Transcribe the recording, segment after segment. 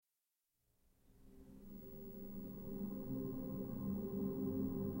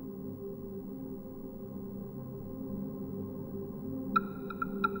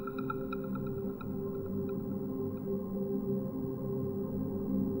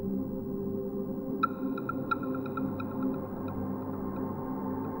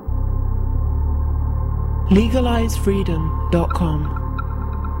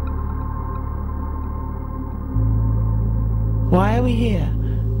LegalizeFreedom.com. Why are we here?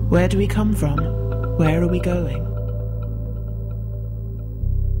 Where do we come from? Where are we going?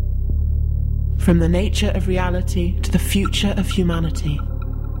 From the nature of reality to the future of humanity.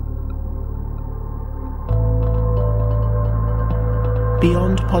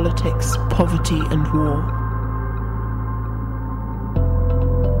 Beyond politics, poverty and war.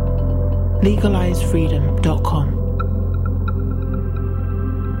 LegalizeFreedom.com.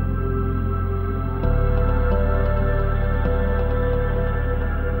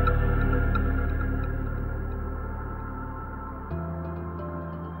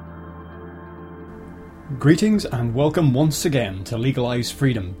 Greetings and welcome once again to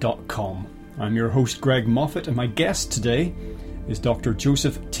LegalizeFreedom.com. I'm your host Greg Moffat, and my guest today is Dr.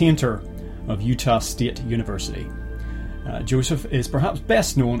 Joseph Tainter of Utah State University. Joseph is perhaps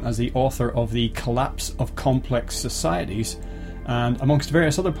best known as the author of The Collapse of Complex Societies, and amongst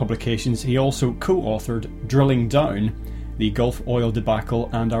various other publications he also co-authored Drilling Down, The Gulf Oil Debacle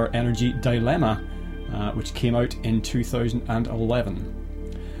and Our Energy Dilemma, which came out in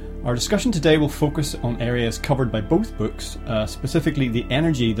 2011. Our discussion today will focus on areas covered by both books, specifically the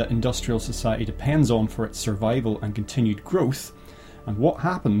energy that industrial society depends on for its survival and continued growth, and what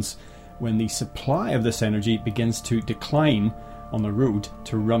happens when the supply of this energy begins to decline on the road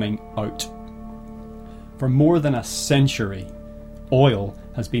to running out. For more than a century, oil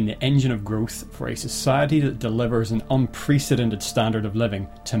has been the engine of growth for a society that delivers an unprecedented standard of living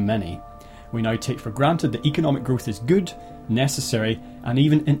to many. We now take for granted that economic growth is good, necessary, and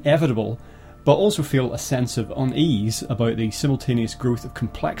even inevitable, but also feel a sense of unease about the simultaneous growth of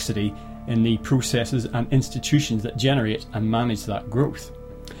complexity in the processes and institutions that generate and manage that growth.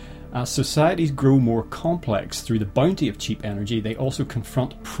 As societies grow more complex through the bounty of cheap energy, they also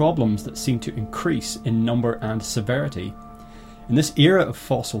confront problems that seem to increase in number and severity. In this era of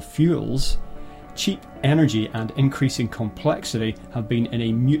fossil fuels, cheap energy and increasing complexity have been in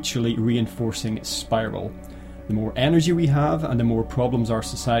a mutually reinforcing spiral. The more energy we have and the more problems our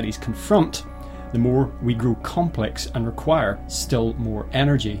societies confront, the more we grow complex and require still more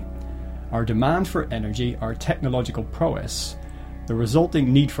energy. Our demand for energy, our technological prowess, the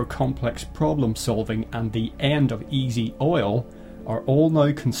resulting need for complex problem solving, and the end of easy oil are all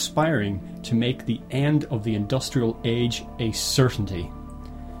now conspiring to make the end of the industrial age a certainty.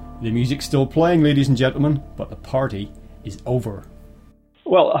 The music's still playing, ladies and gentlemen, but the party is over.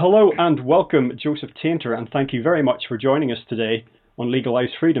 Well, hello and welcome, Joseph Tainter, and thank you very much for joining us today on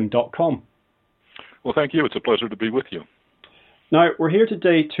LegalizeFreedom.com. Well, thank you. It's a pleasure to be with you. Now, we're here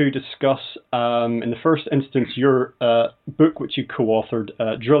today to discuss, in the first instance, your book which you co-authored,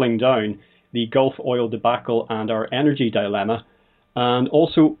 Drilling Down, The Gulf Oil Debacle and Our Energy Dilemma, and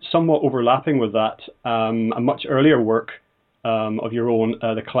also somewhat overlapping with that, a much earlier work of your own,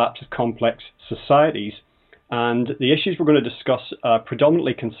 The Collapse of Complex Societies. And the issues we're going to discuss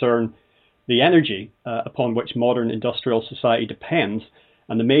predominantly concern the energy upon which modern industrial society depends,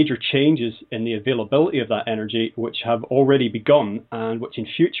 and the major changes in the availability of that energy which have already begun and which in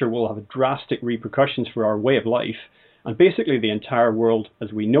future will have drastic repercussions for our way of life and basically the entire world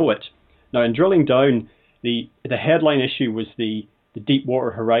as we know it. Now, in Drilling Down, the headline issue was the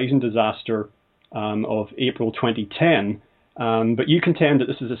Deepwater Horizon disaster of April 2010, but you contend that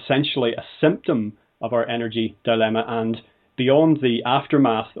this is essentially a symptom of our energy dilemma, and beyond the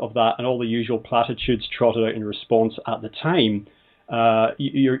aftermath of that and all the usual platitudes trotted out in response at the time,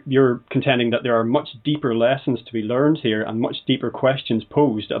 you're contending that there are much deeper lessons to be learned here and much deeper questions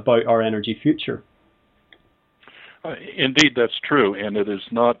posed about our energy future. Indeed, that's true, and it is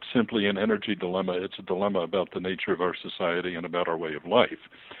not simply an energy dilemma. It's a dilemma about the nature of our society and about our way of life.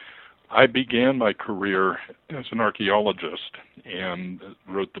 I began my career as an archaeologist and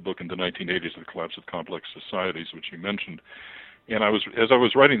wrote the book in the 1980s, The Collapse of Complex Societies, which you mentioned. And as I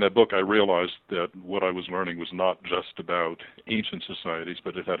was writing that book, I realized that what I was learning was not just about ancient societies,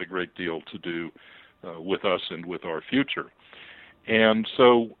 but it had a great deal to do with us and with our future. And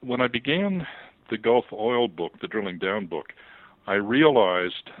so when I began the Gulf Oil book, the Drilling Down book, I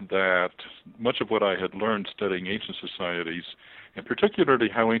realized that much of what I had learned studying ancient societies, and particularly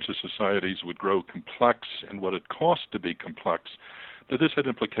how ancient societies would grow complex and what it cost to be complex, that this had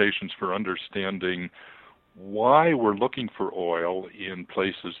implications for understanding why we're looking for oil in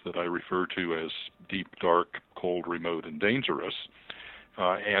places that I refer to as deep, dark, cold, remote, and dangerous,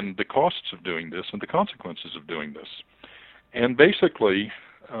 and the costs of doing this and the consequences of doing this. And basically,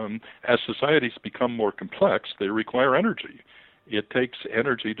 as societies become more complex, they require energy. It takes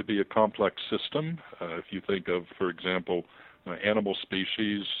energy to be a complex system. If you think of, for example, animal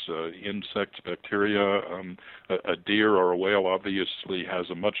species, insects, bacteria. A deer or a whale obviously has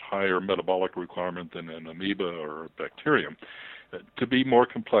a much higher metabolic requirement than an amoeba or a bacterium. To be more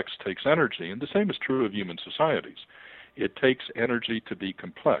complex takes energy, and the same is true of human societies. It takes energy to be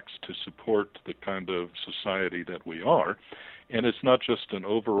complex, to support the kind of society that we are, and it's not just an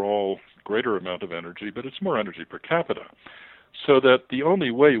overall greater amount of energy, but it's more energy per capita. So that the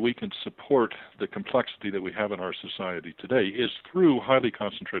only way we can support the complexity that we have in our society today is through highly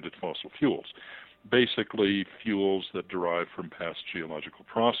concentrated fossil fuels, basically fuels that derive from past geological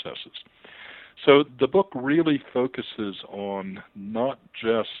processes. So the book really focuses on not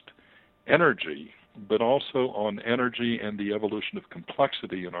just energy, but also on energy and the evolution of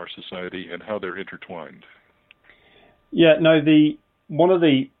complexity in our society and how they're intertwined. Yeah, now one of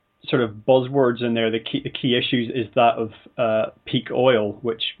the sort of buzzwords in there, the key issues is that of peak oil,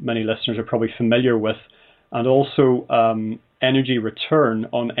 which many listeners are probably familiar with, and also energy return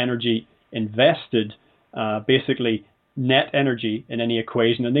on energy invested, basically net energy in any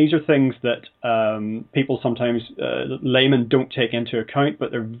equation. And these are things that people sometimes, laymen don't take into account,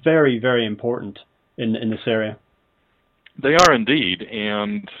 but they're very, very important in this area. They are indeed,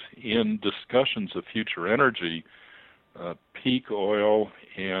 and in discussions of future energy, peak oil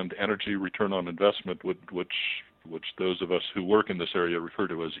and energy return on investment, which those of us who work in this area refer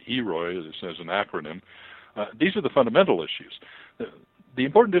to as EROI as an acronym, these are the fundamental issues. The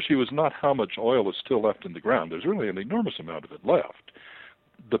important issue is not how much oil is still left in the ground. There's really an enormous amount of it left.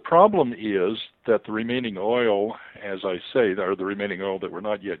 The problem is that the remaining oil, as I say, or the remaining oil that we're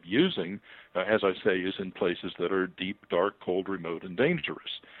not yet using, as I say, is in places that are deep, dark, cold, remote, and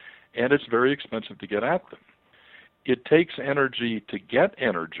dangerous. And it's very expensive to get at them. It takes energy to get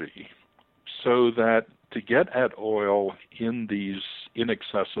energy, so that to get at oil in these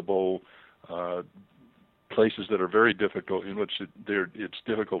inaccessible places that are very difficult, in which it's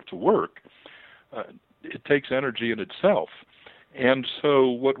difficult to work, it takes energy in itself. And so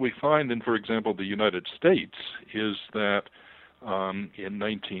what we find in, for example, the United States is that in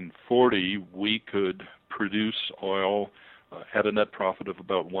 1940 we could produce oil at a net profit of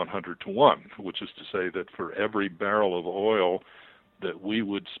about 100 to 1, which is to say that for every barrel of oil that we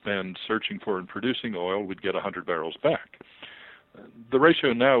would spend searching for and producing oil, we'd get 100 barrels back. The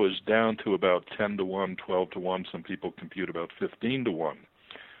ratio now is down to about 10 to 1, 12 to 1. Some people compute about 15 to 1.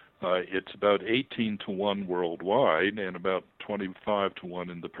 It's about 18 to 1 worldwide and about 25 to 1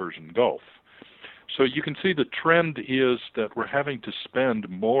 in the Persian Gulf. So you can see the trend is that we're having to spend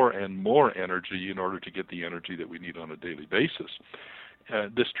more and more energy in order to get the energy that we need on a daily basis.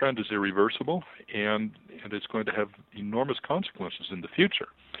 This trend is irreversible, and it's going to have enormous consequences in the future.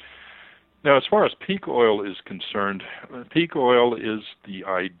 Now, as far as peak oil is concerned, peak oil is the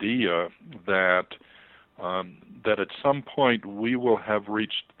idea that at some point we will have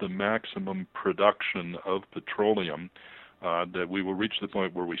reached the maximum production of petroleum, that we will reach the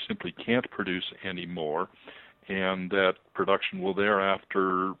point where we simply can't produce any more, and that production will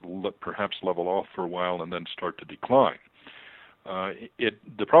thereafter perhaps level off for a while and then start to decline.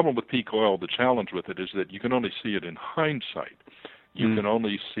 The problem with peak oil, the challenge with it, is that you can only see it in hindsight. You can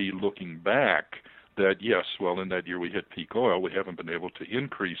only see looking back that, yes, well, in that year we hit peak oil, we haven't been able to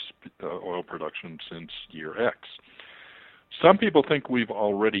increase oil production since year X. Some people think we've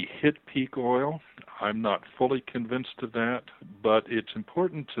already hit peak oil. I'm not fully convinced of that, but it's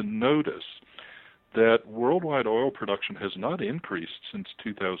important to notice that worldwide oil production has not increased since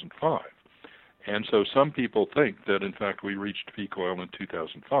 2005. And so some people think that, in fact, we reached peak oil in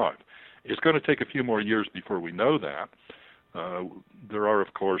 2005. It's going to take a few more years before we know that. There are,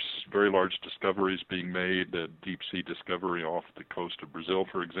 of course, very large discoveries being made, deep sea discovery off the coast of Brazil,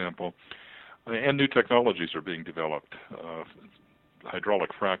 for example, and new technologies are being developed. Hydraulic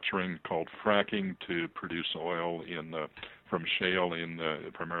fracturing, called fracking, to produce oil from shale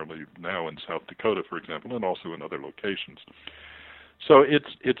primarily now in South Dakota, for example, and also in other locations. So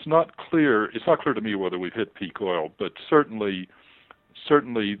it's not clear. It's not clear to me whether we've hit peak oil, but certainly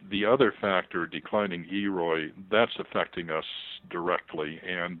the other factor, declining EROI, that's affecting us directly,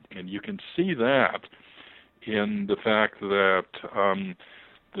 and you can see that in the fact that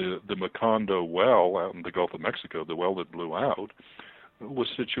the Macondo well out in the Gulf of Mexico, the well that blew out, was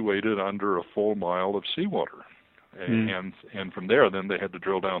situated under a full mile of seawater, and from there, then they had to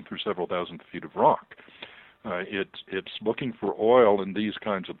drill down through several thousand feet of rock. It's looking for oil in these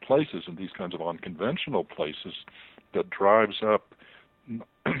kinds of places, in these kinds of unconventional places, that drives up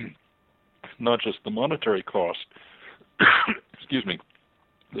not just the monetary cost, excuse me,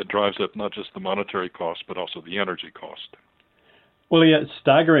 that drives up not just the monetary cost, but also the energy cost. Well, yeah, it's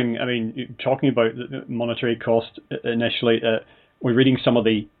staggering. I mean, talking about the monetary cost initially, we're reading some of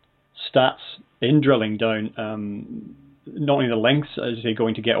the stats in drilling down, not only the lengths, as you say,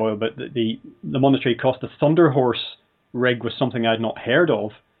 going to get oil, but the monetary cost. The Thunder Horse rig was something I'd not heard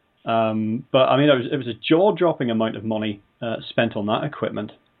of. But I mean, it was a jaw-dropping amount of money spent on that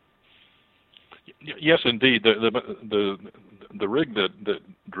equipment. Yes, indeed. The rig that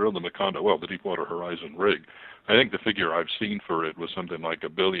drilled the Macondo, well, the Deepwater Horizon rig, I think the figure I've seen for it was something like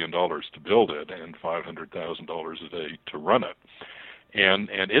 $1 billion to build it and $500,000 a day to run it. And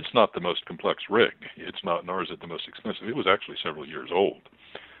it's not the most complex rig. It's not, nor is it the most expensive. It was actually several years old.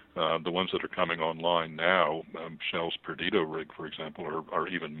 The ones that are coming online now, Shell's Perdido rig, for example, are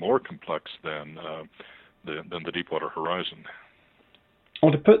even more complex than the Deepwater Horizon.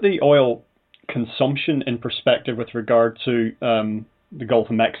 Well, to put the oil consumption in perspective with regard to the Gulf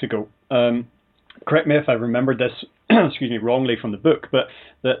of Mexico, correct me if I remembered this, wrongly from the book, but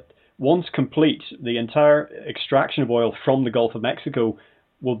that once complete, the entire extraction of oil from the Gulf of Mexico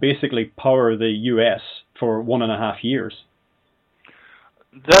will basically power the U.S. for 1.5 years.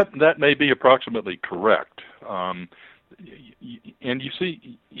 That may be approximately correct, and you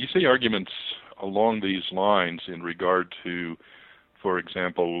see arguments along these lines in regard to, for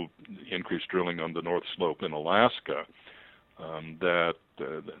example, increased drilling on the North Slope in Alaska.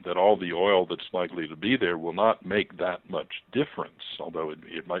 That all the oil that's likely to be there will not make that much difference, although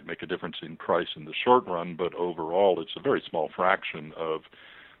it might make a difference in price in the short run, but overall it's a very small fraction of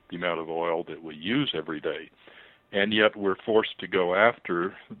the amount of oil that we use every day. And yet we're forced to go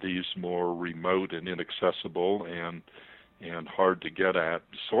after these more remote and inaccessible and hard to get at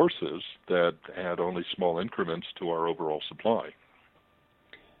sources that add only small increments to our overall supply.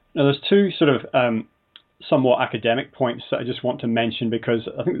 Now there's two sort of somewhat academic points that I just want to mention because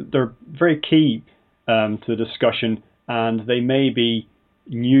I think they're very key to the discussion, and they may be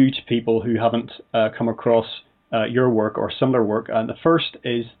new to people who haven't come across your work or similar work. And the first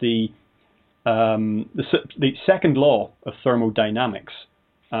is the second law of thermodynamics,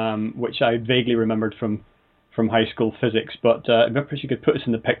 which I vaguely remembered from high school physics, but perhaps you could put us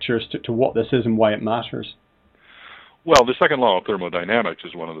in the picture as to what this is and why it matters. Well, the second law of thermodynamics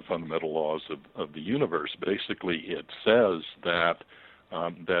is one of the fundamental laws of the universe. Basically, it says that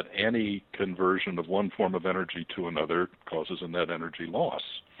any conversion of one form of energy to another causes a net energy loss,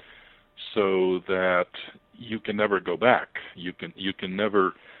 so that you can never go back. You can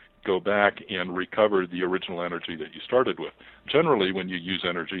never go back and recover the original energy that you started with. Generally, when you use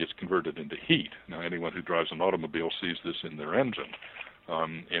energy, it's converted into heat. Now, anyone who drives an automobile sees this in their engine.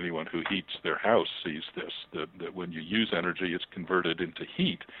 Anyone who heats their house sees this, that when you use energy, it's converted into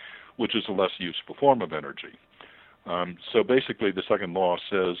heat, which is a less useful form of energy. So basically, the second law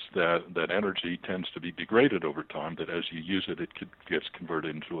says that energy tends to be degraded over time, that as you use it, it gets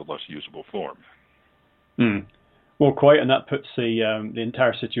converted into a less usable form. Well, quite, and that puts the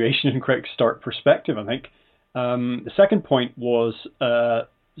entire situation in quite stark perspective, I think. The second point was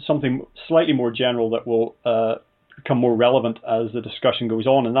something slightly more general that will become more relevant as the discussion goes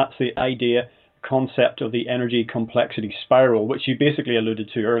on, and that's the concept of the energy complexity spiral, which you basically alluded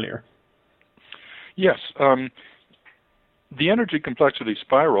to earlier. Yes. The energy complexity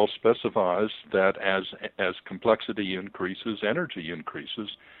spiral specifies that as complexity increases, energy increases,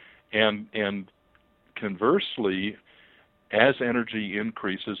 and conversely, as energy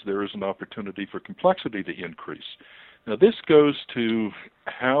increases, there is an opportunity for complexity to increase. Now, this goes to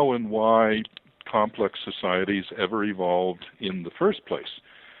how and why complex societies ever evolved in the first place.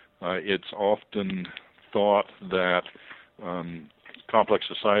 It's often thought that complex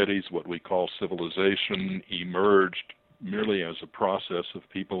societies, what we call civilization, emerged merely as a process of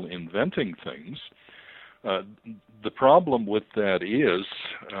people inventing things. The problem with that is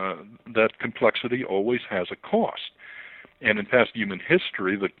that complexity always has a cost. And in past human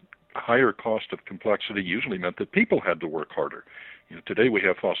history, the higher cost of complexity usually meant that people had to work harder. Today we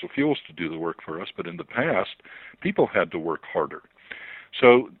have fossil fuels to do the work for us, but in the past, people had to work harder.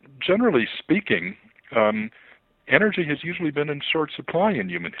 So generally speaking, energy has usually been in short supply in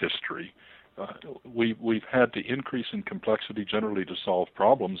human history. We've had to increase in complexity generally to solve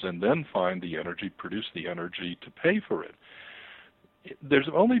problems and then find the energy, produce the energy to pay for it. There's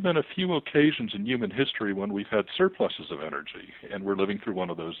only been a few occasions in human history when we've had surpluses of energy, and we're living through one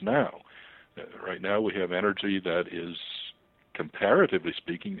of those now. Right now we have energy that is, comparatively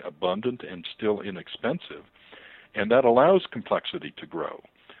speaking, abundant and still inexpensive, and that allows complexity to grow.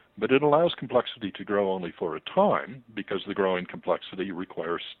 But it allows complexity to grow only for a time, because the growing complexity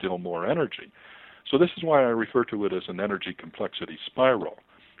requires still more energy. So this is why I refer to it as an energy complexity spiral.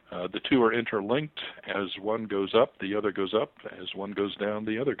 The two are interlinked. As one goes up, the other goes up. As one goes down,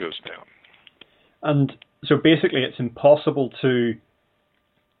 the other goes down. And so basically it's impossible to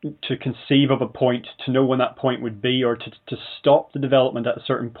conceive of a point, to know when that point would be, or to stop the development at a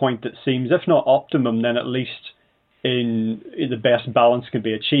certain point that seems, if not optimum, then at least in the best balance can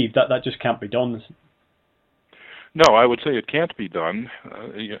be achieved. That just can't be done. No, I would say it can't be done.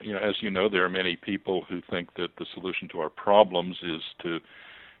 As you know, there are many people who think that the solution to our problems is to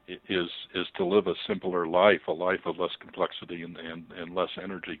live a simpler life, a life of less complexity and less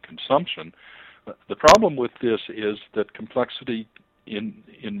energy consumption. The problem with this is that complexity in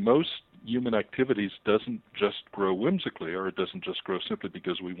most human activities doesn't just grow whimsically, or it doesn't just grow simply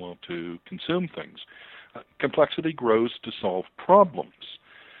because we want to consume things. Complexity grows to solve problems.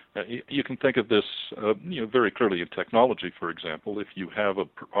 You can think of this very clearly in technology, for example. If you have a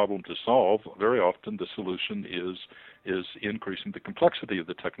problem to solve, very often the solution is increasing the complexity of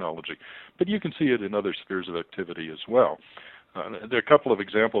the technology. But you can see it in other spheres of activity as well. There are a couple of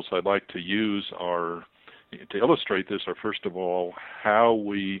examples I'd like to use to illustrate this are, first of all, how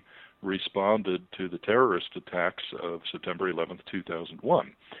we responded to the terrorist attacks of September 11th,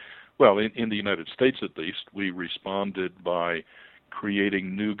 2001. Well, in the United States at least, we responded by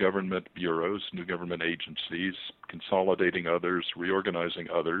creating new government bureaus, new government agencies, consolidating others, reorganizing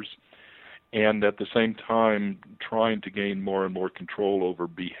others, and at the same time trying to gain more and more control over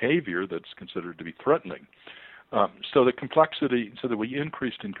behavior that's considered to be threatening. So that we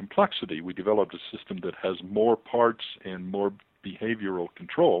increased in complexity, we developed a system that has more parts and more behavioral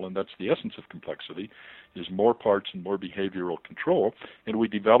control, and that's the essence of complexity, is more parts and more behavioral control, and we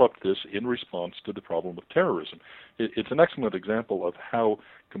developed this in response to the problem of terrorism. It's an excellent example of how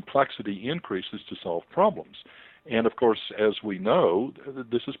complexity increases to solve problems. And of course, as we know,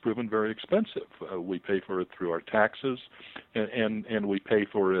 this has proven very expensive. We pay for it through our taxes, and we pay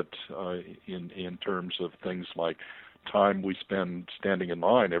for it in terms of things like time we spend standing in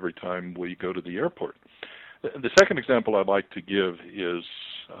line every time we go to the airport. The second example I'd like to give is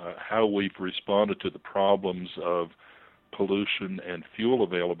how we've responded to the problems of pollution and fuel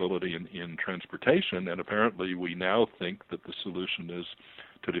availability in transportation, and apparently we now think that the solution is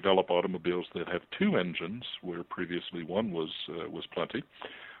to develop automobiles that have two engines, where previously one was plenty.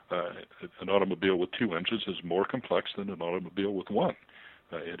 An automobile with two engines is more complex than an automobile with one.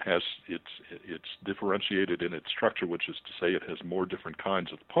 It's differentiated in its structure, which is to say it has more different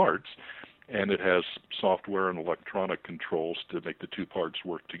kinds of parts, and it has software and electronic controls to make the two parts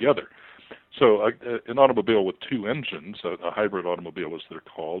work together. So an automobile with two engines, a hybrid automobile as they're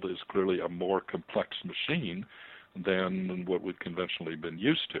called, is clearly a more complex machine than what we've conventionally been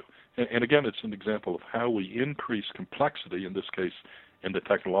used to. And again, it's an example of how we increase complexity, in this case in the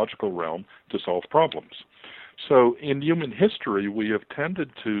technological realm, to solve problems. So in human history, we have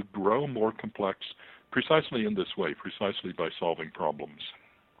tended to grow more complex precisely in this way, precisely by solving problems.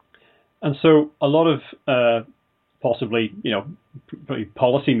 And so a lot of possibly,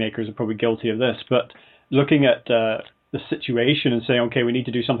 policymakers are probably guilty of this, but looking at the situation and saying, okay, we need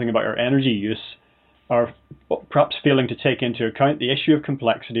to do something about our energy use, are perhaps failing to take into account the issue of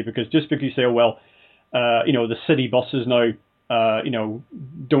complexity, because just because you say, the city buses now,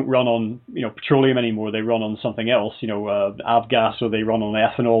 don't run on, petroleum anymore, they run on something else, avgas, or they run on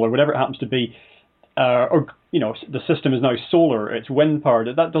ethanol, or whatever it happens to be, the system is now solar, it's wind powered.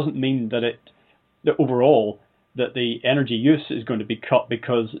 That doesn't mean that overall that the energy use is going to be cut,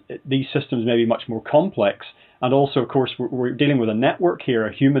 because these systems may be much more complex. And also, of course, we're dealing with a network here,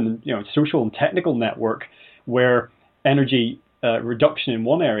 a human, social and technical network, where energy reduction in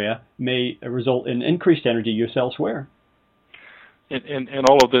one area may result in increased energy use elsewhere. And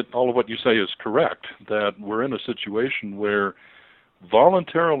all of what you say is correct, that we're in a situation where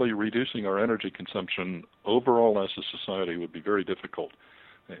voluntarily reducing our energy consumption overall as a society would be very difficult.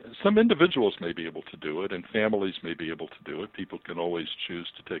 Some individuals may be able to do it, and families may be able to do it. People can always choose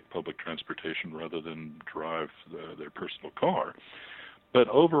to take public transportation rather than drive their personal car. But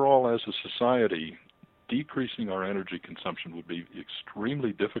overall, as a society, decreasing our energy consumption would be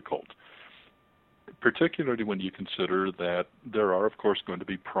extremely difficult, particularly when you consider that there are, of course, going to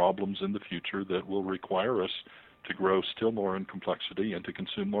be problems in the future that will require us to grow still more in complexity and to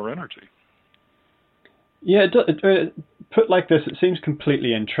consume more energy. Yeah, put like this, it seems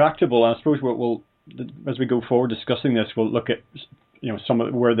completely intractable. And I suppose we'll, as we go forward discussing this, we'll look at some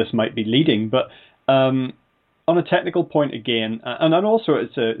of where this might be leading. But on a technical point again, and also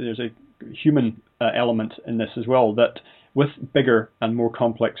there's a human element in this as well, that with bigger and more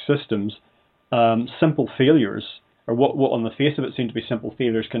complex systems, simple failures, or what on the face of it seem to be simple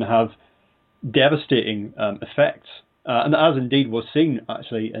failures, can have devastating effects And as indeed was seen,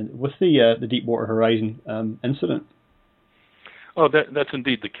 actually, with the Deepwater Horizon incident. Oh, that's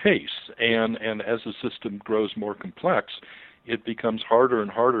indeed the case. And as the system grows more complex, it becomes harder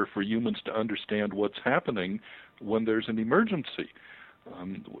and harder for humans to understand what's happening when there's an emergency.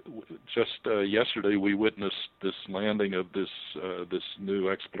 Just yesterday, we witnessed this landing of this new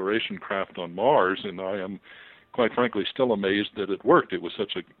exploration craft on Mars, and I am, quite frankly, still amazed that it worked. It was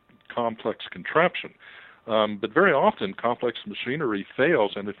such a complex contraption. But very often, complex machinery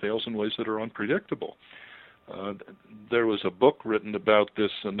fails, and it fails in ways that are unpredictable. There was a book written about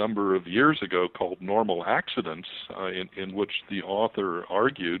this a number of years ago called Normal Accidents, in which the author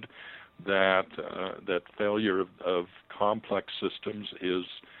argued that failure of complex systems is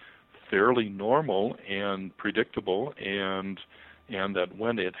fairly normal and predictable, and that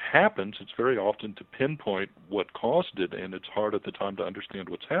when it happens, it's very often to pinpoint what caused it, and it's hard at the time to understand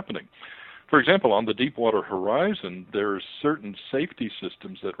what's happening. For example, on the Deepwater Horizon, there are certain safety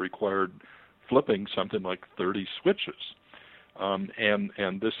systems that required flipping something like 30 switches,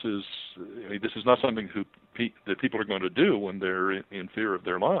 and this is not something that people are going to do when they're in fear of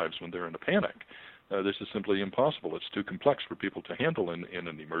their lives, when they're in a panic. This is simply impossible. It's too complex for people to handle in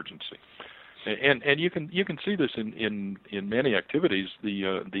an emergency. And you can see this in many activities.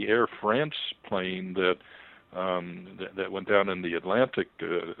 The Air France plane that went down in the Atlantic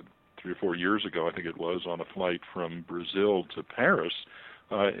 3 or 4 years ago, I think it was, on a flight from Brazil to Paris.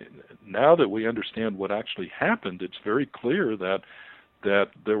 Now that we understand what actually happened, it's very clear that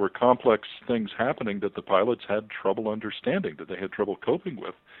there were complex things happening that the pilots had trouble understanding, that they had trouble coping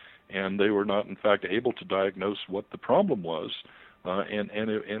with, and they were not, in fact, able to diagnose what the problem was. And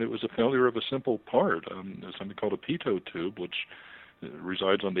it was a failure of a simple part, something called a pitot tube, which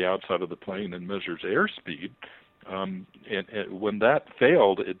resides on the outside of the plane and measures airspeed. And when that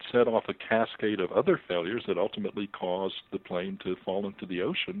failed, it set off a cascade of other failures that ultimately caused the plane to fall into the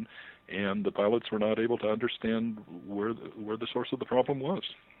ocean, and the pilots were not able to understand where the source of the problem was.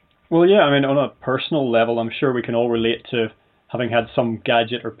 Well, yeah, I mean, on a personal level, I'm sure we can all relate to having had some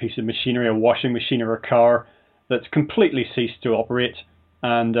gadget or piece of machinery, a washing machine or a car, that's completely ceased to operate.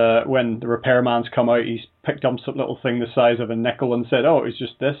 And when the repairman's come out, he's picked up some little thing the size of a nickel and said, "Oh, it was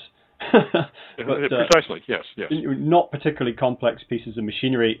just this." But, precisely, yes. Not particularly complex pieces of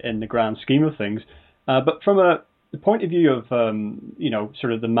machinery in the grand scheme of things. But from the point of view of,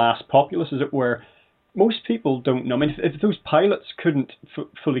 sort of the mass populace, as it were, most people don't know. I mean, if those pilots couldn't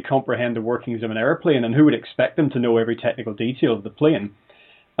fully comprehend the workings of an airplane, and who would expect them to know every technical detail of the plane?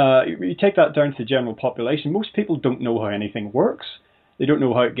 You take that down to the general population, most people don't know how anything works. They don't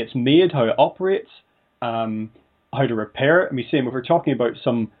know how it gets made, how it operates, how to repair it. I mean, same if we're talking about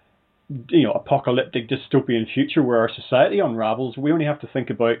some apocalyptic dystopian future where our society unravels, we only have to think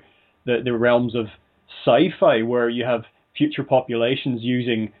about the realms of sci-fi, where you have future populations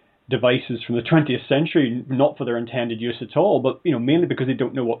using devices from the 20th century, not for their intended use at all, but mainly because they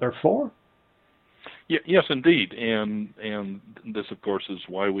don't know what they're for. Yes, indeed, and this, of course, is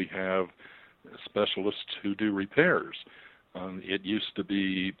why we have specialists who do repairs. It used to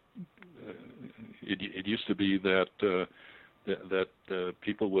be that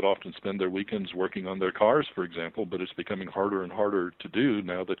people would often spend their weekends working on their cars, for example, but it's becoming harder and harder to do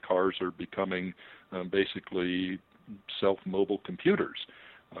now that cars are becoming basically self-mobile computers.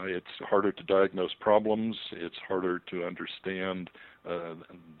 It's harder to diagnose problems. It's harder to understand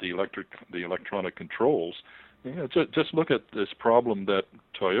the electronic controls. Just look at this problem that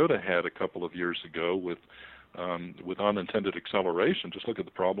Toyota had a couple of years ago with unintended acceleration. Just look at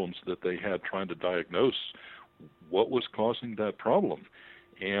the problems that they had trying to diagnose what was causing that problem.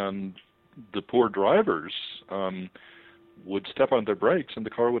 And the poor drivers would step on their brakes and the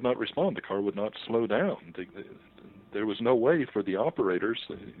car would not respond. The car would not slow down. There was no way for the operators,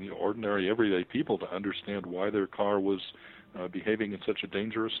 ordinary everyday people, to understand why their car was behaving in such a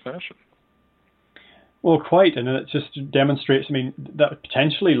dangerous fashion. Well, quite, and it just demonstrates, that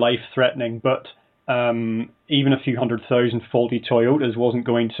potentially life-threatening, but even a few 100,000 faulty Toyotas wasn't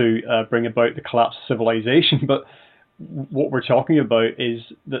going to bring about the collapse of civilization. But what we're talking about is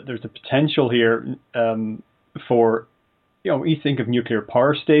that there's the potential here for, you think of nuclear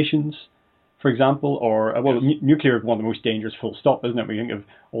power stations, for example, or, nuclear is one of the most dangerous, full stop, isn't it? We think of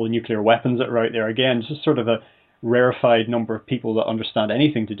all the nuclear weapons that are out there. Again, it's just sort of a rarefied number of people that understand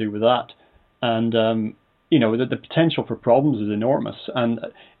anything to do with that. And, the potential for problems is enormous. And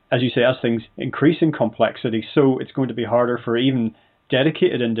as you say, as things increase in complexity, so it's going to be harder for even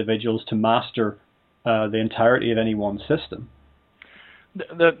dedicated individuals to master the entirety of any one system.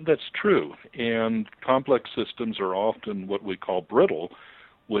 That's true. And complex systems are often what we call brittle,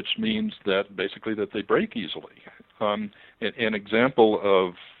 which means that basically that they break easily. An example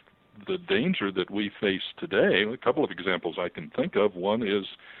of the danger that we face today, a couple of examples I can think of. One is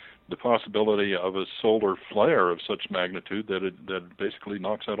the possibility of a solar flare of such magnitude that it basically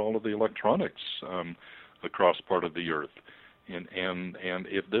knocks out all of the electronics across part of the Earth. And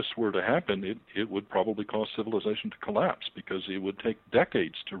if this were to happen, it would probably cause civilization to collapse, because it would take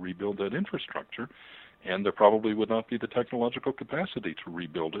decades to rebuild that infrastructure, and there probably would not be the technological capacity to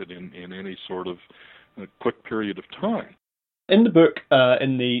rebuild it in any sort of quick period of time. In the book,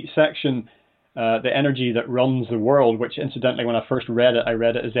 in the section, the energy that runs the world, which incidentally, when I first read it, I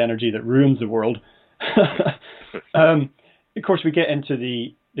read it as energy that ruins the world. Of course, we get into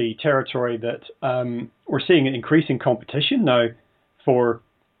the territory that we're seeing an increasing competition now for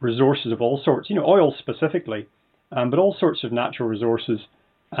resources of all sorts, oil specifically, but all sorts of natural resources,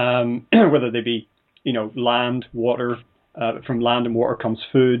 whether they be, land, water. From land and water comes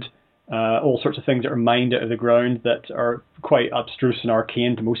food, all sorts of things that are mined out of the ground that are quite abstruse and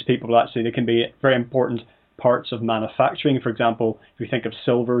arcane to most people. Actually, they can be very important parts of manufacturing. For example, if we think of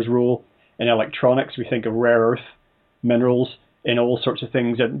silver's role in electronics, we think of rare earth minerals in all sorts of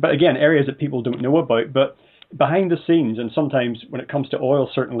things. But again, areas that people don't know about. But behind the scenes, and sometimes when it comes to oil,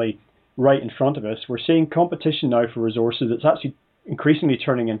 certainly right in front of us, we're seeing competition now for resources that's actually increasingly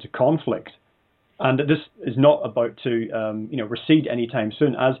turning into conflict. And this is not about to recede anytime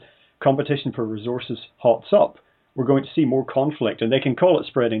soon. As competition for resources hots up, we're going to see more conflict. And they can call it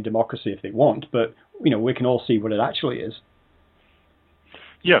spreading democracy if they want, but we can all see what it actually is.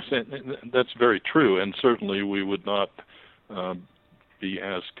 Yes, that's very true. And certainly we would not be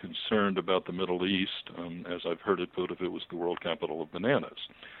as concerned about the Middle East, as I've heard it put, if it was the world capital of bananas.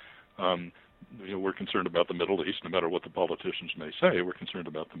 We're concerned about the Middle East, no matter what the politicians may say. We're concerned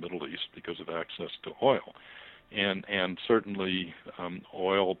about the Middle East because of access to oil. And certainly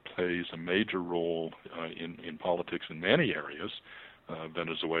oil plays a major role in politics in many areas,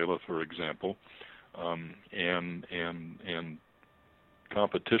 Venezuela, for example, and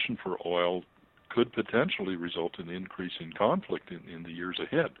competition for oil could potentially result in increasing conflict in the years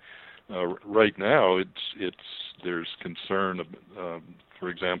ahead. Right now, there's concern, for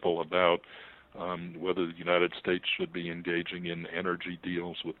example, about whether the United States should be engaging in energy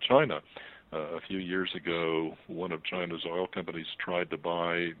deals with China. A few years ago, one of China's oil companies tried to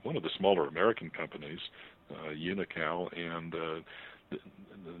buy one of the smaller American companies, Unocal, and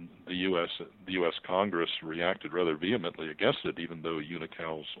the U.S. Congress reacted rather vehemently against it, even though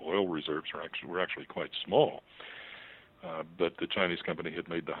Unocal's oil reserves were actually quite small. But the Chinese company had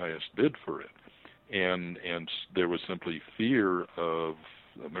made the highest bid for it, and there was simply fear of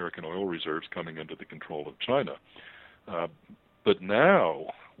American oil reserves coming under the control of China. But now,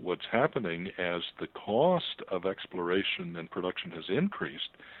 what's happening as the cost of exploration and production has increased,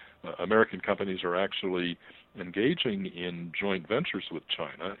 American companies are actually engaging in joint ventures with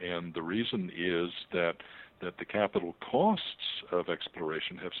China, and the reason is that the capital costs of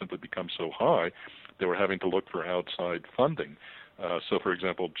exploration have simply become so high that we're having to look for outside funding. So, for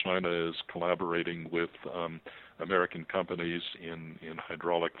example, China is collaborating with American companies in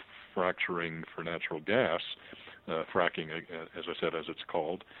hydraulic fracturing for natural gas, fracking, as I said, as it's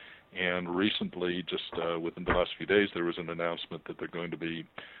called. And recently, just within the last few days, there was an announcement that they're going to be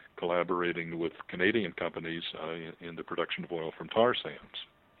collaborating with Canadian companies in the production of oil from tar sands.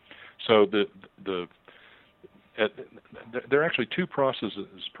 So there are actually two processes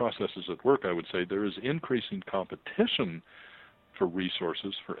at work, I would say. There is increasing competition for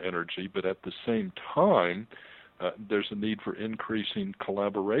resources, for energy, but at the same time, there's a need for increasing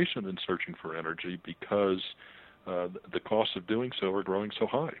collaboration in searching for energy because the costs of doing so are growing so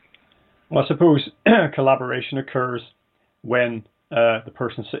high. Well, I suppose collaboration occurs when the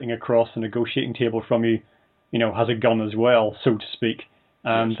person sitting across the negotiating table from you, has a gun as well, so to speak,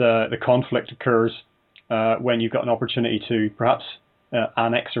 and yes. The conflict occurs when you've got an opportunity to perhaps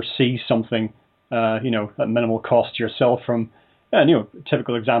annex or seize something, at minimal cost to yourself from.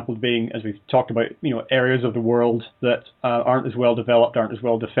 Typical example being, as we've talked about, areas of the world that aren't as well developed, aren't as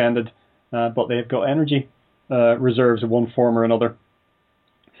well defended, but they've got energy reserves of one form or another.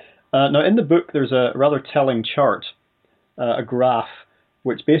 Now, in the book, there's a rather telling chart, a graph,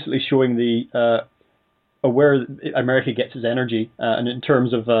 which basically showing where America gets its energy, and in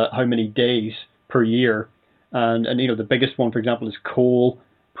terms of how many days per year. And the biggest one, for example, is coal,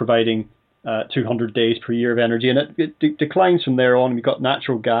 providing 200 days per year of energy, and it declines from there on. We've got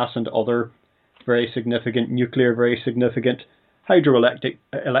natural gas and other very significant, nuclear very significant,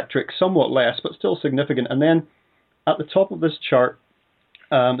 hydroelectric somewhat less, but still significant. And then at the top of this chart,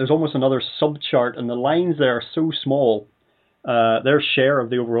 there's almost another sub-chart, and the lines there are so small their share of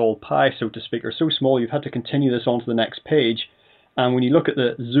the overall pie, so to speak, are so small you've had to continue this on to the next page. And when you look at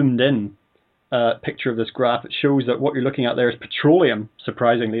the zoomed in picture of this graph, it shows that what you're looking at there is petroleum,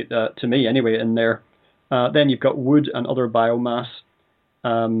 surprisingly, to me anyway, in there. Then you've got wood and other biomass,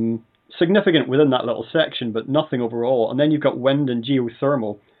 significant within that little section, but nothing overall. And then you've got wind and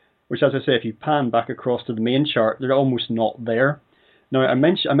geothermal, which, as I say, if you pan back across to the main chart, they're almost not there. Now, I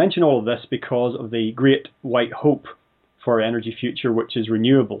mention all of this because of the great white hope for our energy future, which is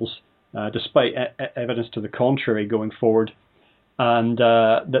renewables, despite evidence to the contrary going forward. And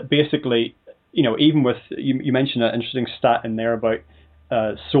that basically, even with, you mentioned an interesting stat in there about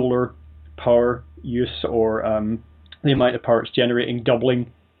solar power use, or the amount of power it's generating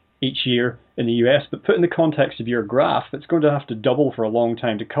doubling each year in the US, but put in the context of your graph, it's going to have to double for a long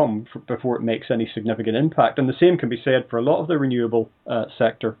time to come before it makes any significant impact. And the same can be said for a lot of the renewable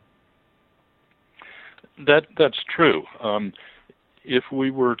sector. That's true. If we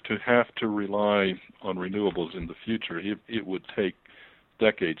were to have to rely on renewables in the future, it would take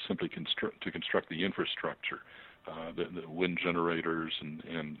decades simply to construct the infrastructure, the wind generators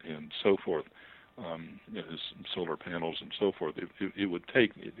and so forth, solar panels and so forth. It would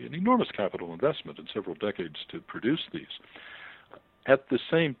take an enormous capital investment in several decades to produce these. At the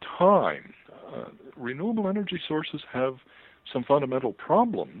same time, renewable energy sources have some fundamental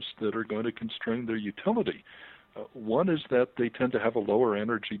problems that are going to constrain their utility. One is that they tend to have a lower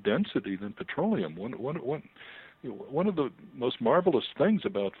energy density than petroleum. One of the most marvelous things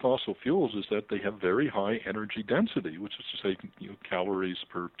about fossil fuels is that they have very high energy density, which is to say, calories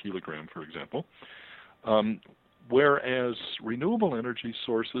per kilogram, for example. Whereas renewable energy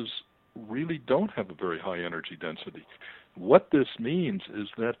sources really don't have a very high energy density. What this means is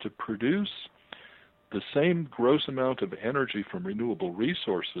that to produce the same gross amount of energy from renewable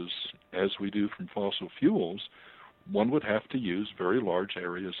resources as we do from fossil fuels, one would have to use very large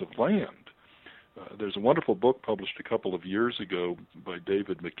areas of land. There's a wonderful book published a couple of years ago by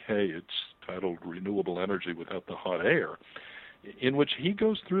David McKay. It's titled Renewable Energy Without the Hot Air, in which he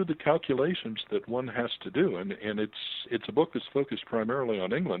goes through the calculations that one has to do. And it's a book that's focused primarily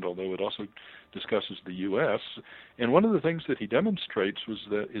on England, although it also discusses the U.S. And one of the things that he demonstrates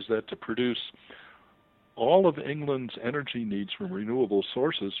is that to produce all of England's energy needs from renewable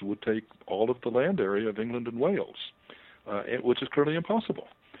sources would take all of the land area of England and Wales, which is clearly impossible.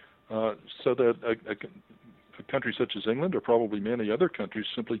 So that a country such as England, or probably many other countries,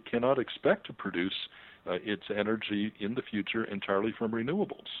 simply cannot expect to produce its energy in the future entirely from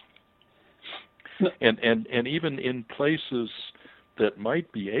renewables. And even in places that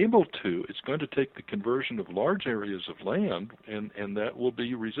might be able to, it's going to take the conversion of large areas of land, and that will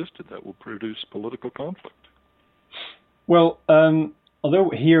be resisted. That will produce political conflict. Well,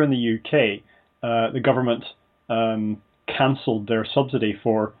 although here in the UK, the government cancelled their subsidy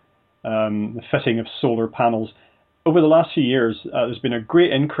for the fitting of solar panels, over the last few years, there's been a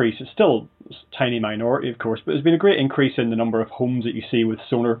great increase. It's still a tiny minority, of course, but there's been a great increase in the number of homes that you see with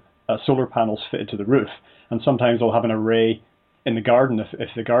solar panels fitted to the roof. And sometimes they'll have an array in the garden if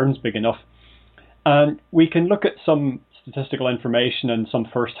the garden's big enough. And we can look at some statistical information and some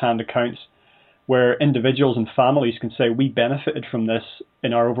first-hand accounts where individuals and families can say, we benefited from this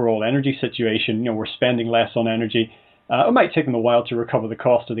in our overall energy situation. We're spending less on energy. It might take them a while to recover the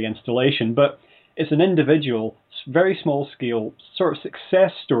cost of the installation, but it's an individual, very small scale sort of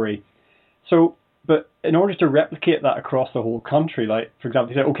success story. So, but in order to replicate that across the whole country, like, for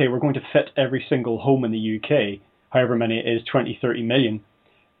example, you say, okay, we're going to fit every single home in the UK, however many it is, 20, 30 million.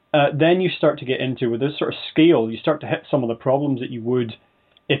 Then you start to get into, with this sort of scale, you start to hit some of the problems that you would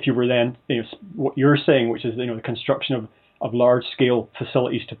if you were then, what you're saying, which is, the construction of large scale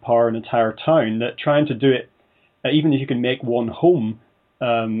facilities to power an entire town, that trying to do it, even if you can make one home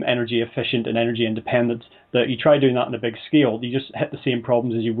energy efficient and energy independent, that you try doing that on a big scale, you just hit the same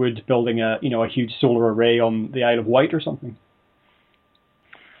problems as you would building a huge solar array on the Isle of Wight or something.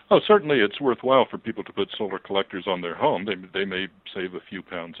 Oh, certainly it's worthwhile for people to put solar collectors on their home. They may save a few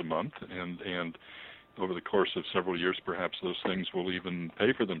pounds a month, and over the course of several years, perhaps those things will even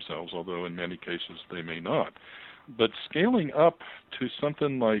pay for themselves, although in many cases they may not. But scaling up to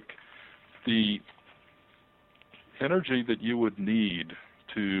something like the energy that you would need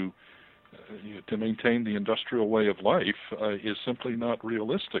to maintain the industrial way of life is simply not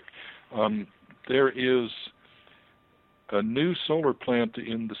realistic. There is a new solar plant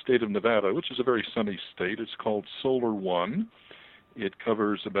in the state of Nevada, which is a very sunny state. It's called Solar One. It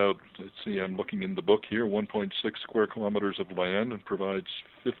covers about, I'm looking in the book here, 1.6 square kilometers of land and provides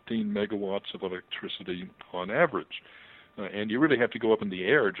 15 megawatts of electricity on average. And you really have to go up in the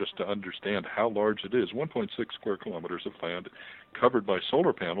air just to understand how large it is. 1.6 square kilometers of land covered by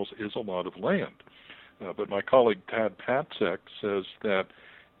solar panels is a lot of land. But my colleague Tad Patzek says that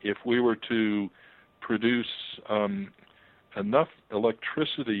if we were to produce enough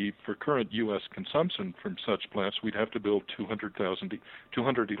electricity for current U.S. consumption from such plants, we'd have to build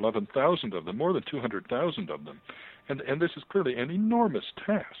 211,000 of them, more than 200,000 of them. And this is clearly an enormous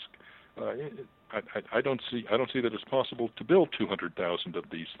task. I don't see that it's possible to build 200,000 of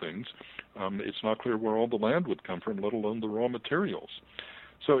these things. It's not clear where all the land would come from, let alone the raw materials.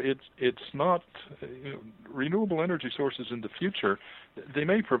 So it's not renewable energy sources in the future. They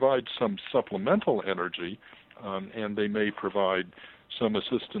may provide some supplemental energy, and they may provide some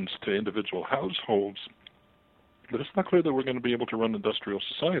assistance to individual households, but it's not clear that we're going to be able to run industrial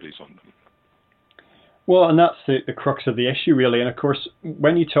societies on them. Well, and that's the crux of the issue, really. And of course,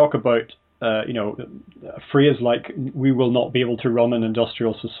 when you talk about a phrase like "we will not be able to run an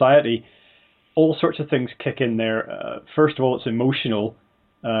industrial society," all sorts of things kick in there. First of all, it's emotional.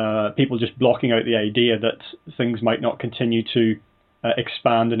 People just blocking out the idea that things might not continue to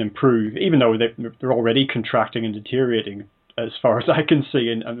expand and improve, even though they're already contracting and deteriorating, as far as I can see,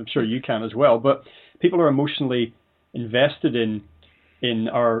 and I'm sure you can as well. But people are emotionally invested in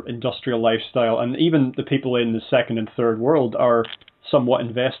our industrial lifestyle, and even the people in the second and third world are somewhat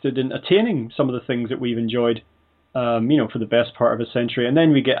invested in attaining some of the things that we've enjoyed, for the best part of a century. And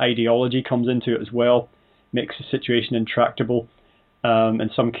then we get ideology comes into it as well, makes the situation intractable in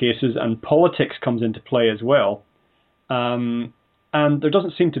some cases, and politics comes into play as well. And there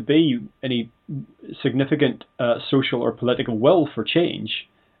doesn't seem to be any significant social or political will for change,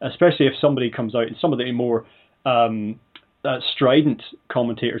 especially if somebody comes out, and some of the more strident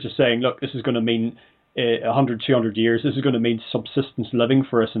commentators are saying, look, this is going to mean 100, 200 years, this is going to mean subsistence living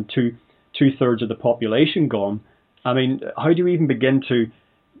for us and two-thirds of the population gone. I mean, how do you even begin to,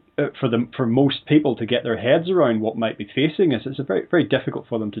 for most people to get their heads around what might be facing us? It's very, very difficult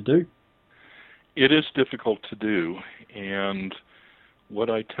for them to do. It is difficult to do, and what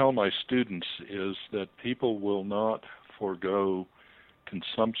I tell my students is that people will not forego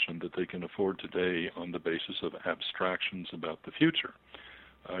consumption that they can afford today on the basis of abstractions about the future.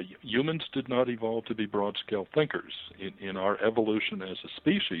 Humans did not evolve to be broad-scale thinkers. In our evolution as a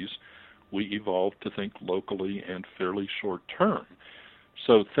species, we evolved to think locally and fairly short-term.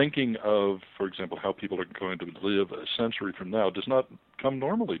 So thinking of, for example, how people are going to live a century from now does not come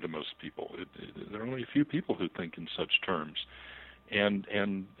normally to most people. There are only a few people who think in such terms. And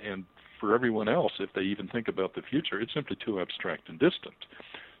for everyone else, if they even think about the future, it's simply too abstract and distant.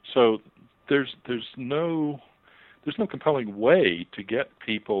 So there's no compelling way to get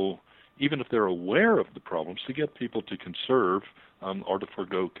people, even if they're aware of the problems, to get people to conserve or to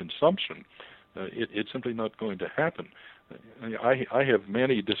forego consumption. It's simply not going to happen. I have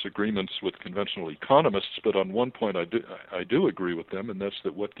many disagreements with conventional economists, but on one point I do agree with them, and that's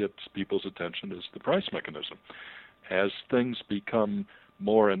that what gets people's attention is the price mechanism. As things become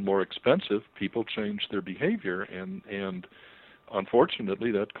more and more expensive, people change their behavior, and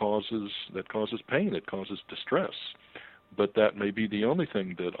unfortunately that causes pain, it causes distress. But that may be the only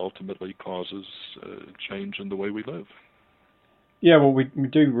thing that ultimately causes change in the way we live. Yeah, well, we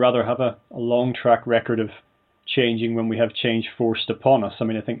do rather have a long track record of changing when we have change forced upon us. I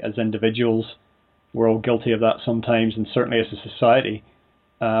mean, I think as individuals, we're all guilty of that sometimes, and certainly as a society.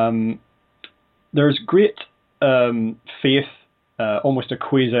 There's great faith, almost a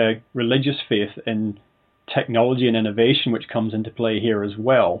quasi-religious faith in technology and innovation, which comes into play here as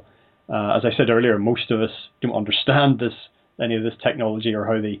well. As I said earlier, most of us don't understand any of this technology or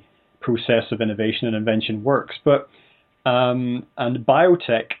how the process of innovation and invention works. But and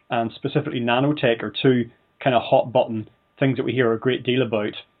biotech and specifically nanotech are two kind of hot button things that we hear a great deal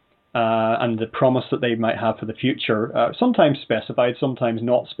about, and the promise that they might have for the future, sometimes specified, sometimes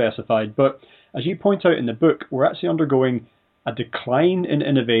not specified. But as you point out in the book, we're actually undergoing a decline in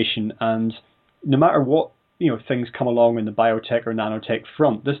innovation, and no matter what things come along in the biotech or nanotech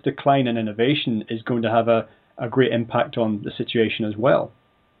front, this decline in innovation is going to have a great impact on the situation as well.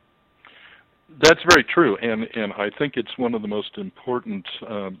 That's very true, and I think it's one of the most important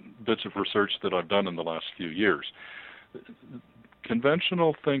bits of research that I've done in the last few years.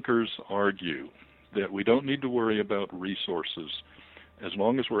 Conventional thinkers argue that we don't need to worry about resources as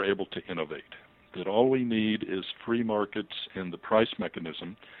long as we're able to innovate, that all we need is free markets and the price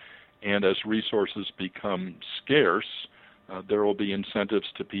mechanism, and as resources become scarce, there will be incentives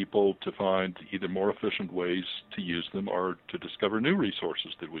to people to find either more efficient ways to use them or to discover new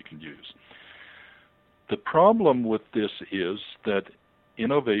resources that we can use. The problem with this is that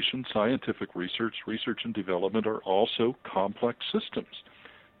innovation, scientific research, research and development are also complex systems.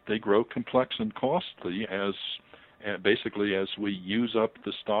 They grow complex and costly basically as we use up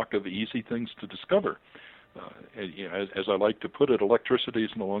the stock of easy things to discover. As I like to put it, electricity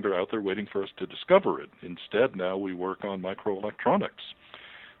is no longer out there waiting for us to discover it. Instead, now we work on microelectronics.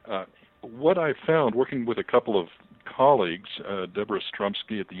 What I found working with a couple of colleagues, Deborah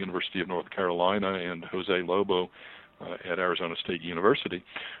Strumsky at the University of North Carolina and Jose Lobo at Arizona State University,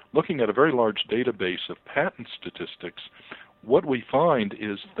 looking at a very large database of patent statistics, what we find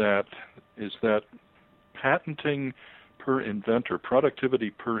is that patenting per inventor,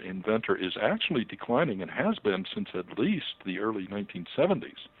 productivity per inventor, is actually declining and has been since at least the early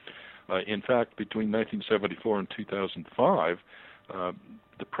 1970s. In fact, between 1974 and 2005,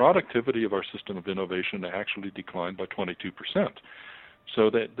 the productivity of our system of innovation actually declined by 22%. So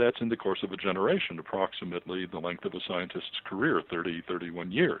that's in the course of a generation, approximately the length of a scientist's career, 30,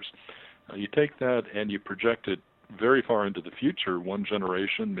 31 years. You take that and you project it very far into the future, one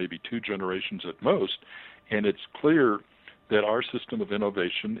generation, maybe two generations at most, and it's clear that our system of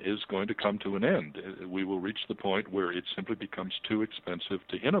innovation is going to come to an end. We will reach the point where it simply becomes too expensive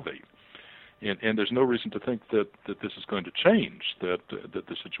to innovate. And there's no reason to think that this is going to change, that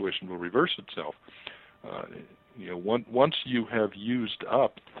the situation will reverse itself. Once you have used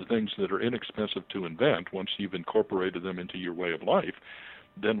up the things that are inexpensive to invent, once you've incorporated them into your way of life,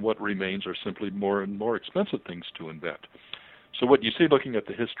 then what remains are simply more and more expensive things to invent. So what you see looking at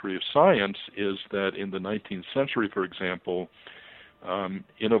the history of science is that in the 19th century, for example,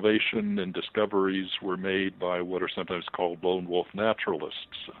 innovation and discoveries were made by what are sometimes called lone wolf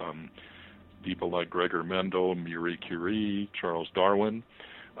naturalists, people like Gregor Mendel, Marie Curie, Charles Darwin.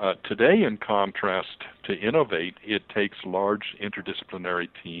 Today, in contrast, to innovate, it takes large interdisciplinary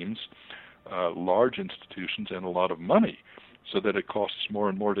teams, large institutions, and a lot of money, so that it costs more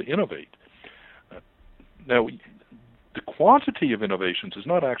and more to innovate. Now, the quantity of innovations is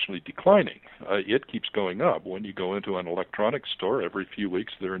not actually declining. It keeps going up. When you go into an electronics store, every few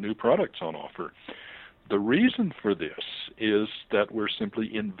weeks there are new products on offer. The reason for this is that we're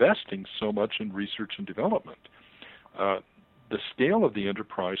simply investing so much in research and development. The scale of the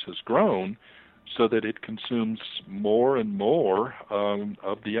enterprise has grown so that it consumes more and more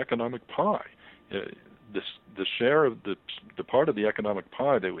of the economic pie. The share of the part of the economic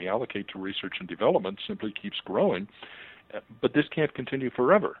pie that we allocate to research and development simply keeps growing, but this can't continue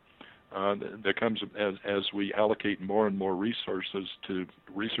forever. There comes, as we allocate more and more resources to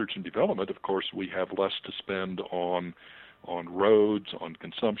research and development, of course, we have less to spend on roads, on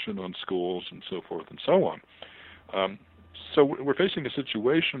consumption, on schools, and so forth and so on. So we're facing a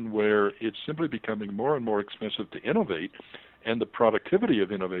situation where it's simply becoming more and more expensive to innovate, and the productivity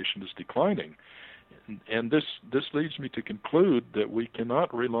of innovation is declining. And this leads me to conclude that we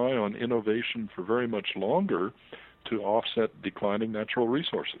cannot rely on innovation for very much longer to offset declining natural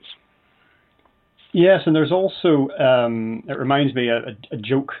resources. Yes, and there's also, it reminds me a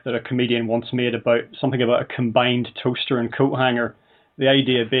joke that a comedian once made about something about a combined toaster and coat hanger, the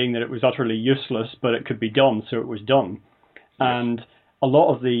idea being that it was utterly useless, but it could be done, so it was done. Yes. And a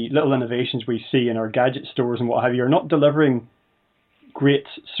lot of the little innovations we see in our gadget stores and what have you are not delivering great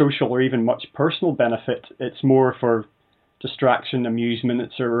social or even much personal benefit. It's more for distraction, amusement.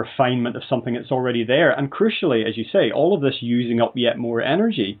 It's a refinement of something that's already there. And crucially, as you say, all of this using up yet more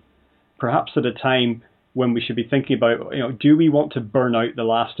energy, perhaps at a time when we should be thinking about, do we want to burn out the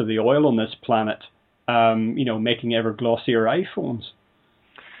last of the oil on this planet, making ever glossier iPhones?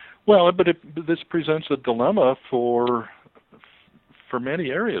 Well, but this presents a dilemma for many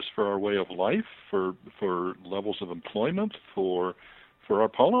areas, for our way of life, for levels of employment, for our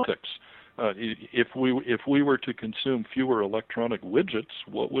politics. If we were to consume fewer electronic widgets,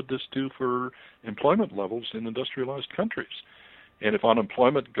 what would this do for employment levels in industrialized countries? And if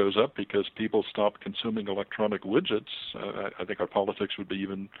unemployment goes up because people stop consuming electronic widgets, I think our politics would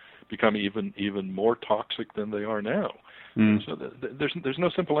become even more toxic than they are now. So there's no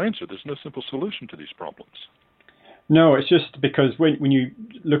simple answer. There's no simple solution to these problems. No, it's just because when you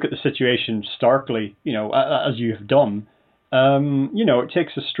look at the situation starkly, as you have done, it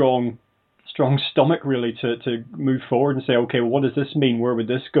takes a strong stomach really to move forward and say, okay, well, what does this mean? Where would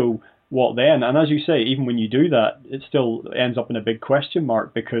this go? What then? And as you say, even when you do that, it still ends up in a big question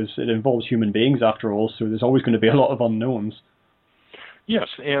mark because it involves human beings after all, so there's always going to be a lot of unknowns. Yes,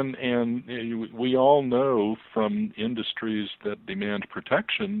 and we all know from industries that demand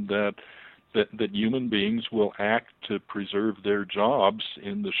protection that human beings will act to preserve their jobs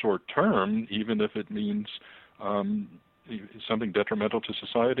in the short term, even if it means something detrimental to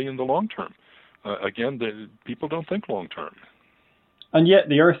society in the long term. Again, people don't think long term. And yet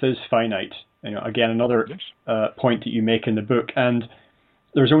the Earth is finite. Again, another Yes. Point that you make in the book. And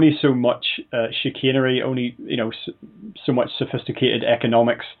there's only so much chicanery, only so much sophisticated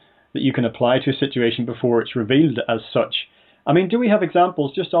economics that you can apply to a situation before it's revealed as such. I mean, do we have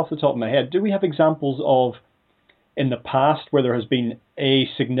examples, just off the top of my head, do we have examples of, in the past, where there has been a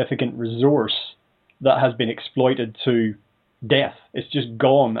significant resource that has been exploited to death? It's just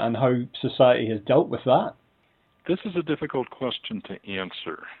gone, and how society has dealt with that? This is a difficult question to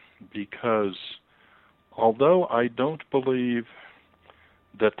answer, because although I don't believe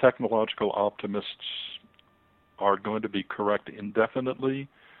that technological optimists are going to be correct indefinitely,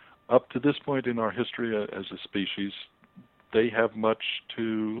 up to this point in our history as a species, they have much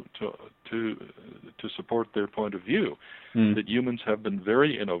to support their point of view. That humans have been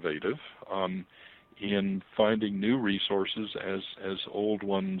very innovative in finding new resources as old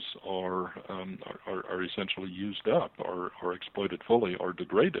ones are essentially used up, or exploited fully, or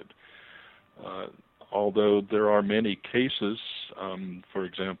degraded. Although there are many cases, for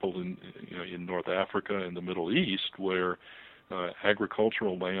example, in North Africa and the Middle East, where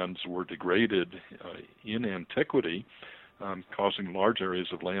agricultural lands were degraded in antiquity, causing large areas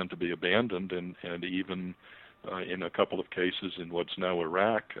of land to be abandoned, and even in a couple of cases in what's now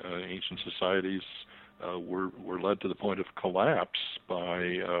Iraq, ancient societies were led to the point of collapse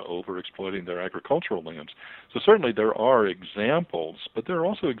by overexploiting their agricultural lands. So certainly there are examples, but there are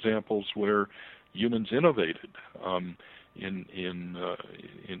also examples where humans innovated. In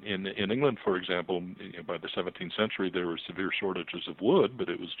England, for example, by the 17th century, there were severe shortages of wood, but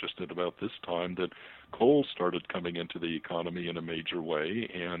it was just at about this time that coal started coming into the economy in a major way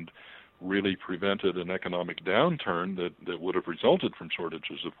and really prevented an economic downturn that would have resulted from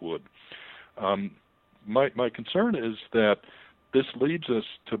shortages of wood. My concern is that this leads us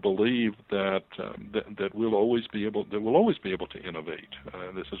to believe that we'll always be able to innovate.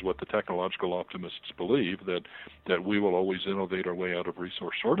 This is what the technological optimists believe, that we will always innovate our way out of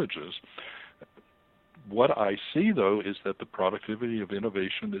resource shortages. What I see, though, is that the productivity of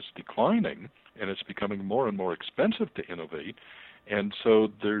innovation is declining, and it's becoming more and more expensive to innovate. And so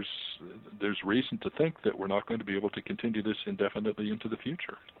there's reason to think that we're not going to be able to continue this indefinitely into the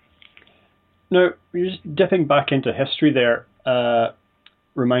future. Now, just dipping back into history there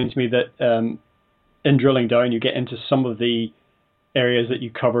reminds me that in drilling down, you get into some of the areas that you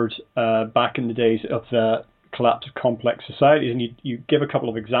covered back in the days of the collapse of complex societies, and you give a couple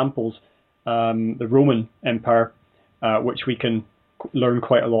of examples. The Roman Empire, which we can learn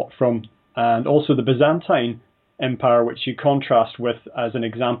quite a lot from, and also the Byzantine Empire, which you contrast with as an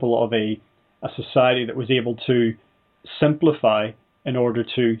example of a society that was able to simplify in order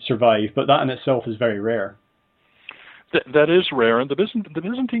to survive, but that in itself is very rare. That is rare, and the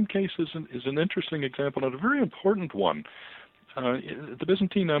Byzantine case is an interesting example and a very important one. The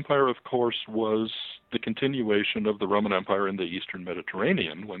Byzantine Empire, of course, was the continuation of the Roman Empire in the Eastern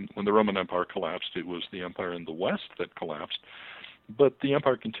Mediterranean. When the Roman Empire collapsed, it was the empire in the West that collapsed, but the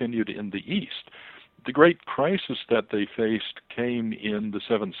empire continued in the East. The great crisis that they faced came in the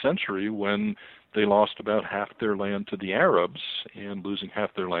 7th century when they lost about half their land to the Arabs, and losing half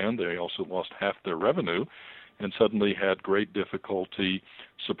their land, they also lost half their revenue, and suddenly had great difficulty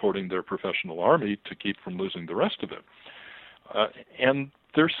supporting their professional army to keep from losing the rest of it. And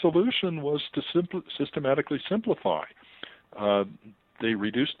their solution was to systematically simplify. They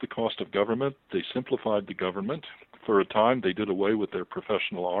reduced the cost of government, they simplified the government. For a time, they did away with their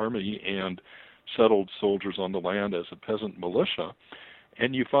professional army and settled soldiers on the land as a peasant militia.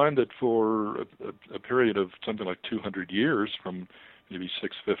 And you find that for a period of something like 200 years, from maybe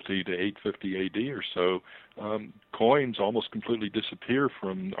 650 to 850 AD or so, coins almost completely disappear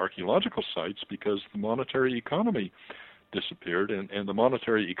from archaeological sites because the monetary economy disappeared, and the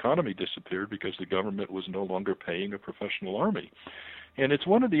monetary economy disappeared because the government was no longer paying a professional army. And it's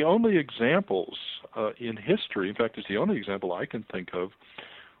one of the only examples in history, in fact, it's the only example I can think of,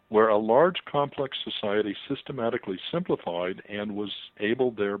 where a large complex society systematically simplified and was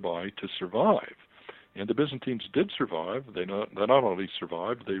able thereby to survive. And the Byzantines did survive. They not only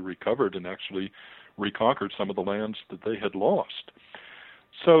survived, they recovered and actually reconquered some of the lands that they had lost.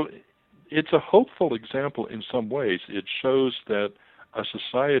 So it's a hopeful example in some ways. It shows that a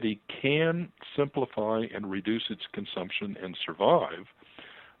society can simplify and reduce its consumption and survive,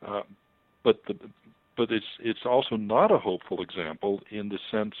 but it's also not a hopeful example in the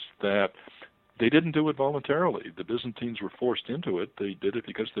sense that they didn't do it voluntarily. The Byzantines were forced into it. They did it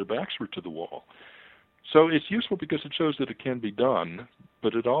because their backs were to the wall. So it's useful because it shows that it can be done,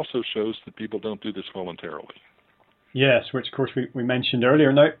 but it also shows that people don't do this voluntarily. Yes, which of course we mentioned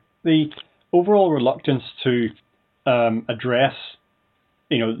earlier. Now, the overall reluctance to address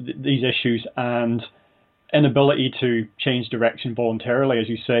these issues and inability to change direction voluntarily, as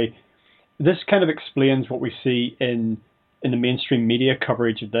you say. This kind of explains what we see in the mainstream media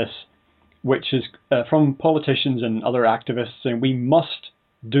coverage of this, which is from politicians and other activists saying we must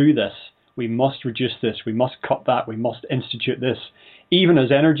do this, we must reduce this, we must cut that, we must institute this, even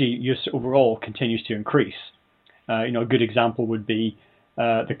as energy use overall continues to increase. A good example would be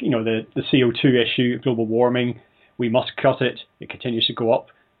the CO2 issue, global warming. We must cut it. It continues to go up.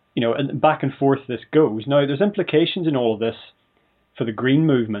 And back and forth this goes. Now, there's implications in all of this for the green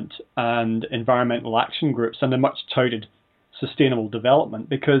movement and environmental action groups and the much touted sustainable development,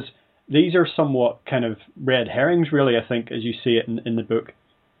 because these are somewhat kind of red herrings, really, I think, as you see it in the book.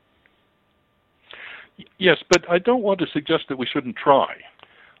 Yes, but I don't want to suggest that we shouldn't try.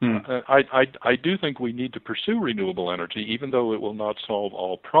 I do think we need to pursue renewable energy, even though it will not solve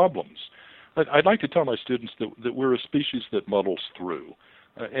all problems. I'd like to tell my students that we're a species that muddles through,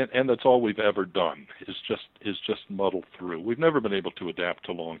 and that's all we've ever done is just muddle through. We've never been able to adapt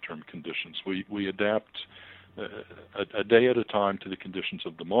to long-term conditions. We adapt a day at a time to the conditions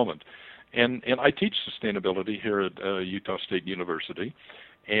of the moment. And I teach sustainability here at Utah State University.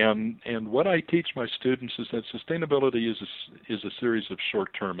 And what I teach my students is that sustainability is a series of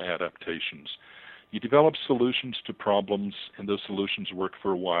short-term adaptations. You develop solutions to problems, and those solutions work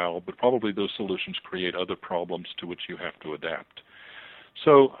for a while, but probably those solutions create other problems to which you have to adapt.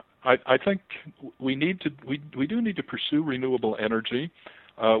 So I think we do need to pursue renewable energy.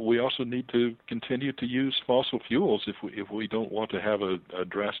 We also need to continue to use fossil fuels if we don't want to have a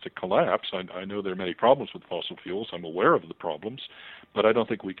drastic collapse. I know there are many problems with fossil fuels. I'm aware of the problems, but I don't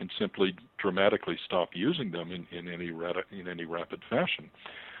think we can simply dramatically stop using them in any rapid fashion.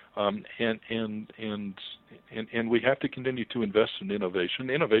 And we have to continue to invest in innovation.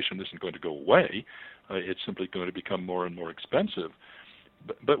 Innovation isn't going to go away. It's simply going to become more and more expensive.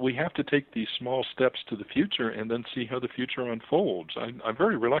 But we have to take these small steps to the future and then see how the future unfolds. I'm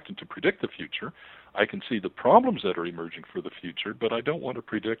very reluctant to predict the future. I can see the problems that are emerging for the future, but I don't want to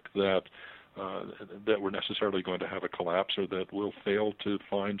predict that we're necessarily going to have a collapse or that we'll fail to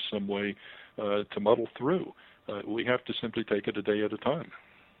find some way to muddle through. We have to simply take it a day at a time.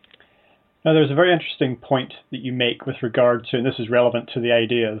 Now, there's a very interesting point that you make with regard to, and this is relevant to the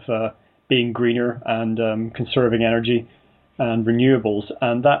idea of being greener and conserving energy and renewables,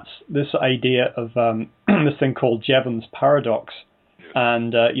 and that's this idea of this thing called Jevons paradox.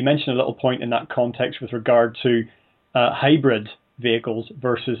 And you mentioned a little point in that context with regard to hybrid vehicles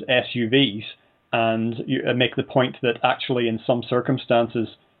versus SUVs, and you make the point that actually in some circumstances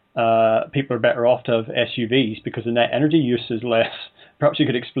people are better off to have SUVs because the net energy use is less. Perhaps you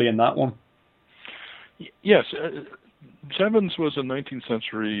could explain that one. Yes, Jevons was a 19th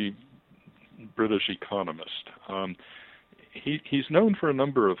century British economist. He's known for a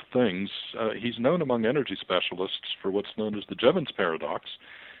number of things. He's known among energy specialists for what's known as the Jevons paradox.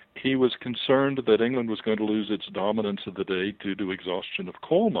 He was concerned that England was going to lose its dominance of the day due to exhaustion of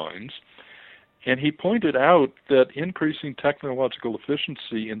coal mines. And he pointed out that increasing technological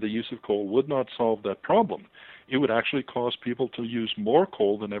efficiency in the use of coal would not solve that problem. It would actually cause people to use more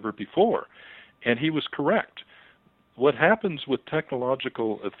coal than ever before. And he was correct. What happens with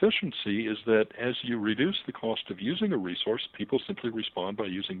technological efficiency is that as you reduce the cost of using a resource, people simply respond by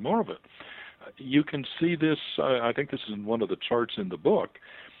using more of it. You can see this, I think this is in one of the charts in the book,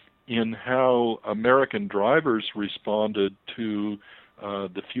 in how American drivers responded to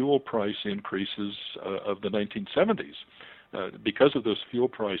the fuel price increases of the 1970s. Because of those fuel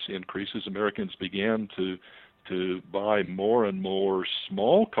price increases, Americans began to buy more and more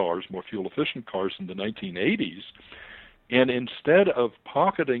small cars, more fuel-efficient cars in the 1980s. And instead of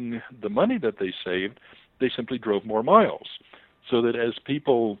pocketing the money that they saved, they simply drove more miles. So that as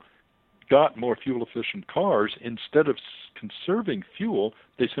people got more fuel-efficient cars, instead of conserving fuel,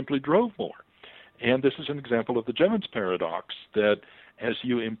 they simply drove more. And this is an example of the Jevons paradox, that as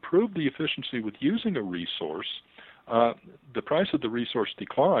you improve the efficiency with using a resource, the price of the resource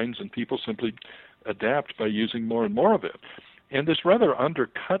declines and people simply adapt by using more and more of it. And this rather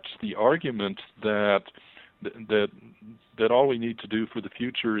undercuts the argument that all we need to do for the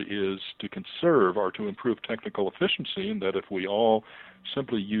future is to conserve or to improve technical efficiency, and that if we all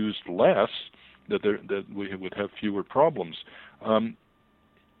simply used less, that we would have fewer problems.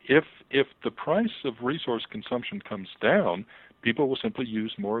 If the price of resource consumption comes down, people will simply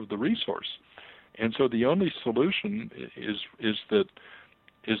use more of the resource. And so the only solution is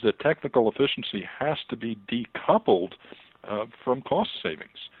that technical efficiency has to be decoupled from cost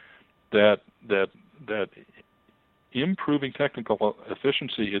savings. That improving technical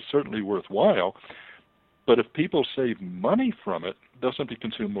efficiency is certainly worthwhile, But if people save money from it, they'll simply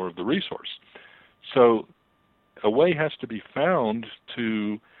consume more of the resource. So a way has to be found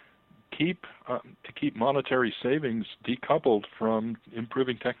to keep monetary savings decoupled from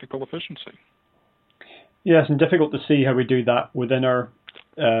improving technical efficiency. Yes, and difficult to see how we do that within our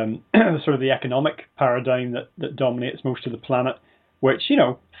sort of the economic paradigm that dominates most of the planet, which,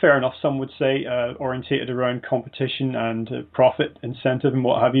 fair enough, some would say, orientated around competition and profit incentive and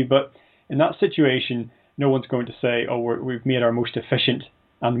what have you. But in that situation, no one's going to say, oh, we've made our most efficient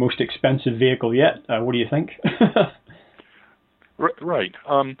and most expensive vehicle yet. What do you think? Right.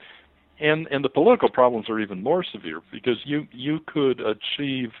 And the political problems are even more severe, because you could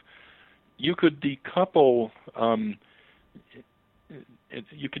decouple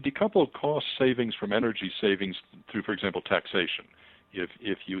cost savings from energy savings through, for example, taxation.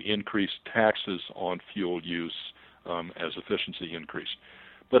 If you increase taxes on fuel use as efficiency increased.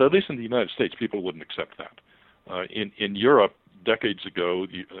 But at least in the United States, people wouldn't accept that. In Europe, decades ago,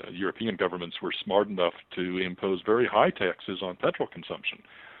 European governments were smart enough to impose very high taxes on petrol consumption.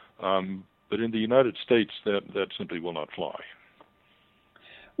 But in the United States, that simply will not fly.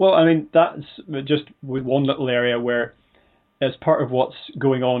 Well, I mean, that's just one little area where, as part of what's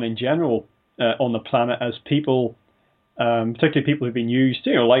going on in general on the planet, as people, particularly people who've been used,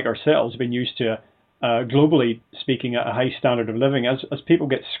 like ourselves, have been used to, globally speaking, at a high standard of living, as people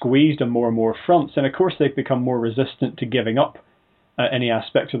get squeezed on more and more fronts, and of course they've become more resistant to giving up any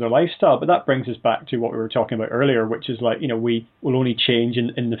aspect of their lifestyle. But that brings us back to what we were talking about earlier, which is like, we will only change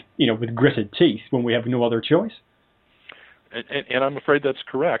in the with gritted teeth when we have no other choice. And I'm afraid that's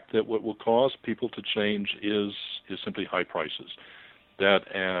correct, that what will cause people to change is simply high prices. That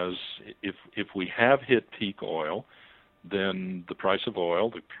if we have hit peak oil, then the price of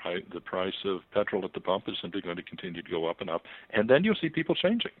oil, the price of petrol at the pump is simply going to continue to go up and up. And then you'll see people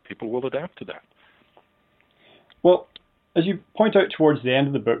changing. People will adapt to that. Well, as you point out towards the end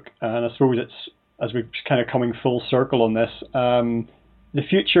of the book, and I suppose it's, as we're kind of coming full circle on this, the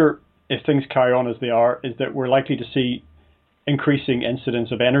future, if things carry on as they are, is that we're likely to see increasing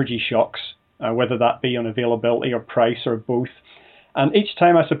incidence of energy shocks, whether that be on availability or price or both. And each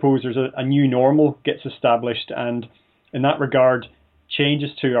time, I suppose, there's a new normal gets established, and in that regard,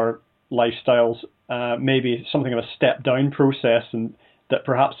 changes to our lifestyles, maybe something of a step-down process, and that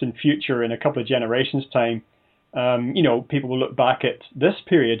perhaps in future, in a couple of generations' time, people will look back at this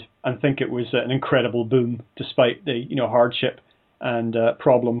period and think it was an incredible boom, despite the hardship and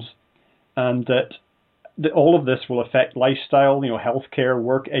problems, and that all of this will affect lifestyle, healthcare,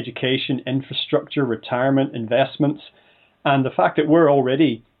 work, education, infrastructure, retirement, investments, and the fact that we're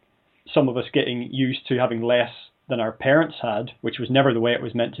already, some of us, getting used to having less than our parents had, which was never the way it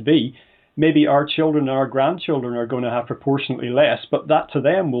was meant to be. Maybe our children and our grandchildren are going to have proportionately less, but that to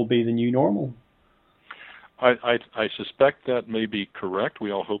them will be the new normal. I suspect that may be correct.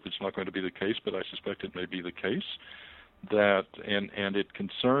 We all hope it's not going to be the case, but I suspect it may be the case. That and it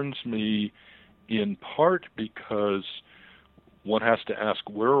concerns me in part because one has to ask,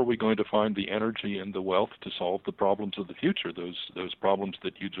 where are we going to find the energy and the wealth to solve the problems of the future? Those problems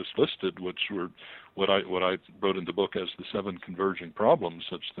that you just listed, which were what I wrote in the book as the 7 converging problems,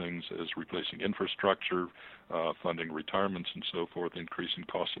 such things as replacing infrastructure, funding retirements and so forth, increasing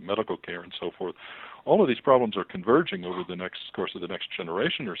costs of medical care and so forth. All of these problems are converging over the course of the next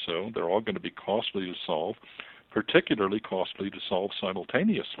generation or so. They're all going to be costly to solve, particularly costly to solve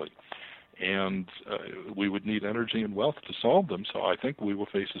simultaneously. And we would need energy and wealth to solve them. So I think we will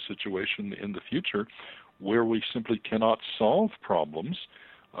face a situation in the future where we simply cannot solve problems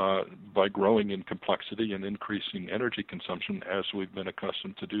by growing in complexity and increasing energy consumption as we've been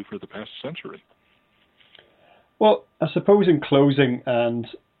accustomed to do for the past century. Well, I suppose in closing, and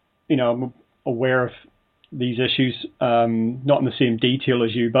I'm aware of these issues, not in the same detail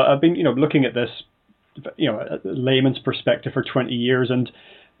as you, but I've been looking at this a layman's perspective for 20 years, and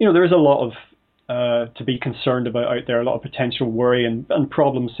there is a lot of to be concerned about out there, a lot of potential worry, and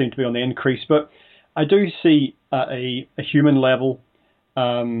problems seem to be on the increase. But I do see at a human level,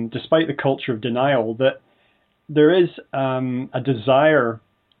 despite the culture of denial, that there is a desire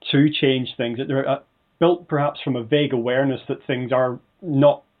to change things, that they're built perhaps from a vague awareness that things are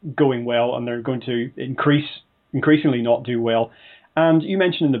not going well and they're going to increasingly not do well. And you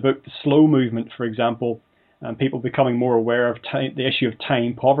mentioned in the book the slow movement, for example, and people becoming more aware of the issue of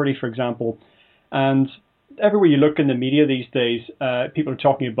time poverty, for example. And everywhere you look in the media these days, people are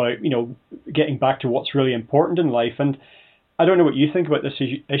talking about, getting back to what's really important in life. And I don't know what you think about this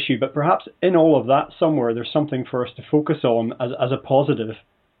issue, but perhaps in all of that somewhere, there's something for us to focus on as a positive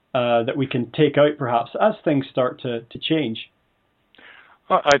that we can take out perhaps as things start to change.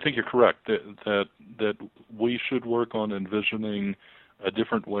 I think you're correct that we should work on envisioning a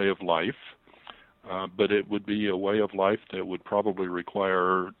different way of life, but it would be a way of life that would probably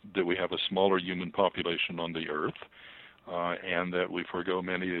require that we have a smaller human population on the Earth, and that we forego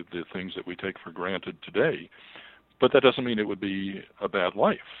many of the things that we take for granted today. But that doesn't mean it would be a bad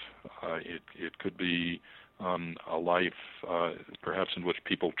life. It could be a life perhaps in which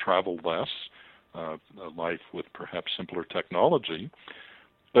people travel less, a life with perhaps simpler technology.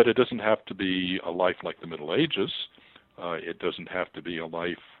 But it doesn't have to be a life like the Middle Ages. It doesn't have to be a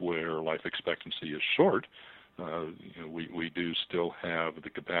life where life expectancy is short. We do still have the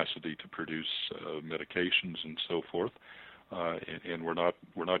capacity to produce medications and so forth, and we're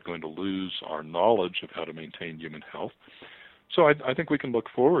not going to lose our knowledge of how to maintain human health. So I think we can look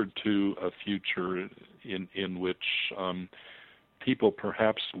forward to a future in which people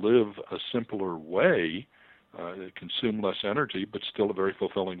perhaps live a simpler way, consume less energy, but still a very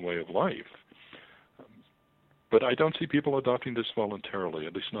fulfilling way of life. But I don't see people adopting this voluntarily,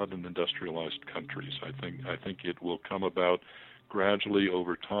 at least not in industrialized countries. I think it will come about gradually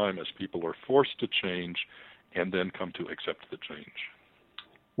over time as people are forced to change and then come to accept the change.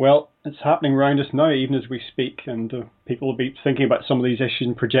 Well, it's happening around us now, even as we speak, and people will be thinking about some of these issues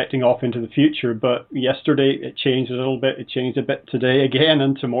and projecting off into the future. But yesterday it changed a little bit, it changed a bit today again,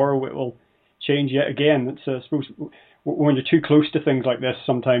 and tomorrow it will change yet again. It's, I suppose, when you're too close to things like this,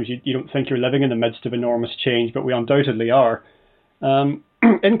 sometimes you don't think you're living in the midst of enormous change, but we undoubtedly are.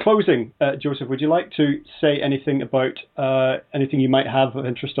 In closing, Joseph, would you like to say anything about anything you might have of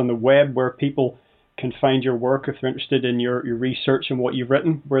interest on the web, where people can find your work if they're interested in your research and what you've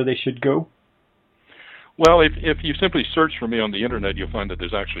written, where they should go? Well, if you simply search for me on the internet, you'll find that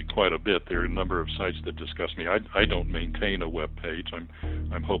there's actually quite a bit. There are a number of sites that discuss me. I don't maintain a web page.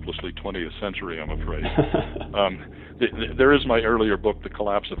 I'm hopelessly 20th century, I'm afraid. There is my earlier book, The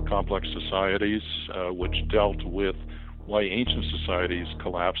Collapse of Complex Societies, which dealt with why ancient societies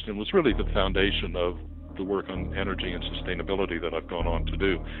collapsed and was really the foundation of the work on energy and sustainability that I've gone on to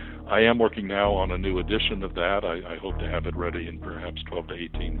do. I am working now on a new edition of that. I hope to have it ready in perhaps 12 to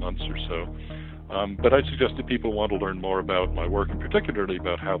 18 months or so. But I suggest that people want to learn more about my work, and particularly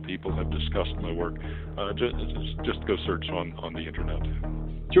about how people have discussed my work. Just go search on the internet.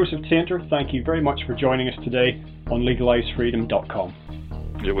 Joseph Tainter, thank you very much for joining us today on LegalizeFreedom.com.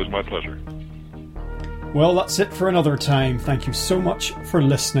 It was my pleasure. Well, that's it for another time. Thank you so much for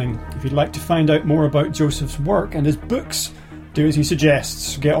listening. If you'd like to find out more about Joseph's work and his books, do as he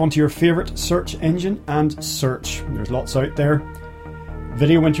suggests. Get onto your favourite search engine and search. There's lots out there.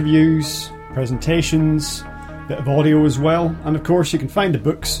 Video interviews, presentations, a bit of audio as well. And of course, you can find the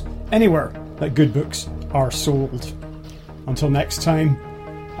books anywhere that good books are sold. Until next time,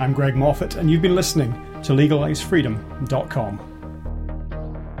 I'm Greg Moffat, and you've been listening to LegalizeFreedom.com.